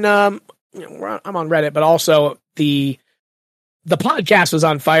on, I'm on Reddit, but also the podcast was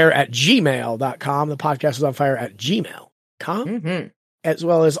on fire at gmail.com. The podcast was on fire at gmail.com, as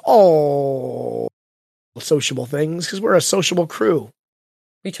well as all sociable things, because we're a sociable crew.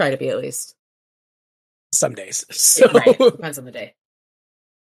 We try to be, at least. Some days. So. Right. Depends on the day.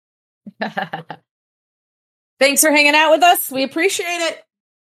 Thanks for hanging out with us. We appreciate it.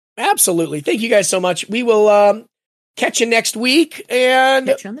 Absolutely. Thank you guys so much. We will catch you next week. And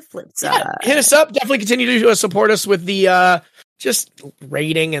catch you on the flip side. Hit us up. Definitely continue to support us with the just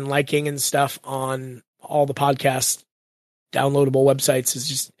rating and liking and stuff on all the podcast downloadable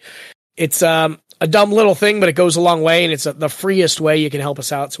websites. It's a dumb little thing, but it goes a long way, and it's the freest way you can help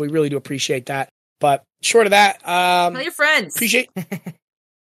us out. So we really do appreciate that. But short of that, tell your friends. Appreciate.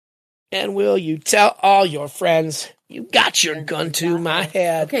 And will you tell all your friends you got your gun to my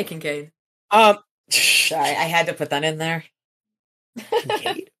head? Okay, Kincaid. Sorry, I had to put that in there.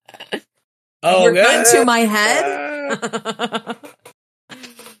 Kincaid. Your gun to my head.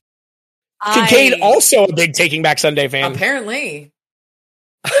 Kincaid, also a big Taking Back Sunday fan. Apparently.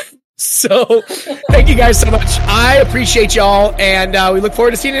 So, thank you guys so much. I appreciate y'all, and we look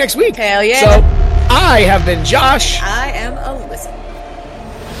forward to seeing you next week. Hell yeah. So, I have been Josh. I am Alyssa.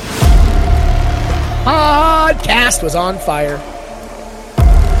 Podcast was on fire.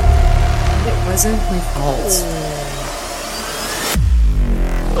 It wasn't my fault.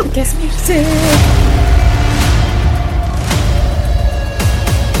 I guess music.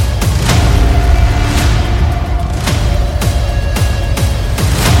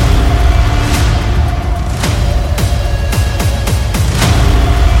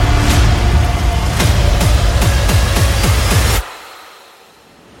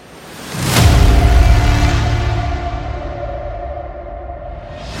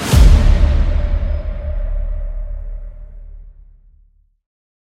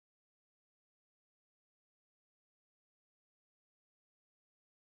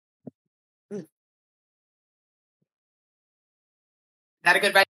 That a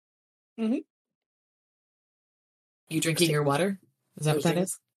good ride? Mm-hmm. You drinking your water? Is that what that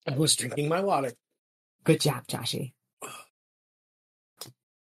is? I was drinking my water. Good job, Joshy.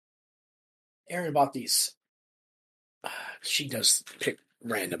 Erin bought these. She does pick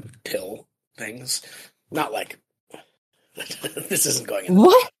random pill things. Not like this isn't going in.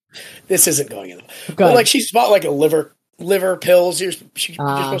 What? This isn't going in. Well, like she's bought like a liver pills you're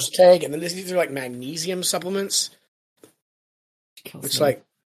supposed to take, and then these are like magnesium supplements. It's like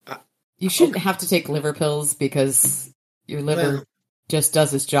you shouldn't have to take liver pills because your liver just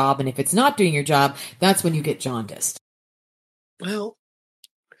does its job, and if it's not doing your job, that's when you get jaundiced. Well,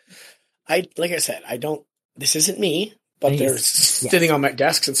 like I said, I don't. This isn't me, but they're sitting on my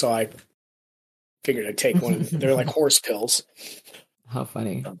desk, and so I figured I'd take one. They're like horse pills. How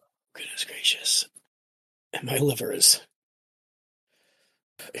funny! Oh, goodness gracious! And my liver is.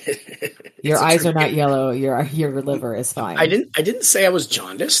 Your eyes are not yellow. Your liver is fine. I didn't say I was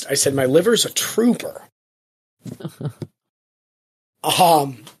jaundiced. I said my liver's a trooper.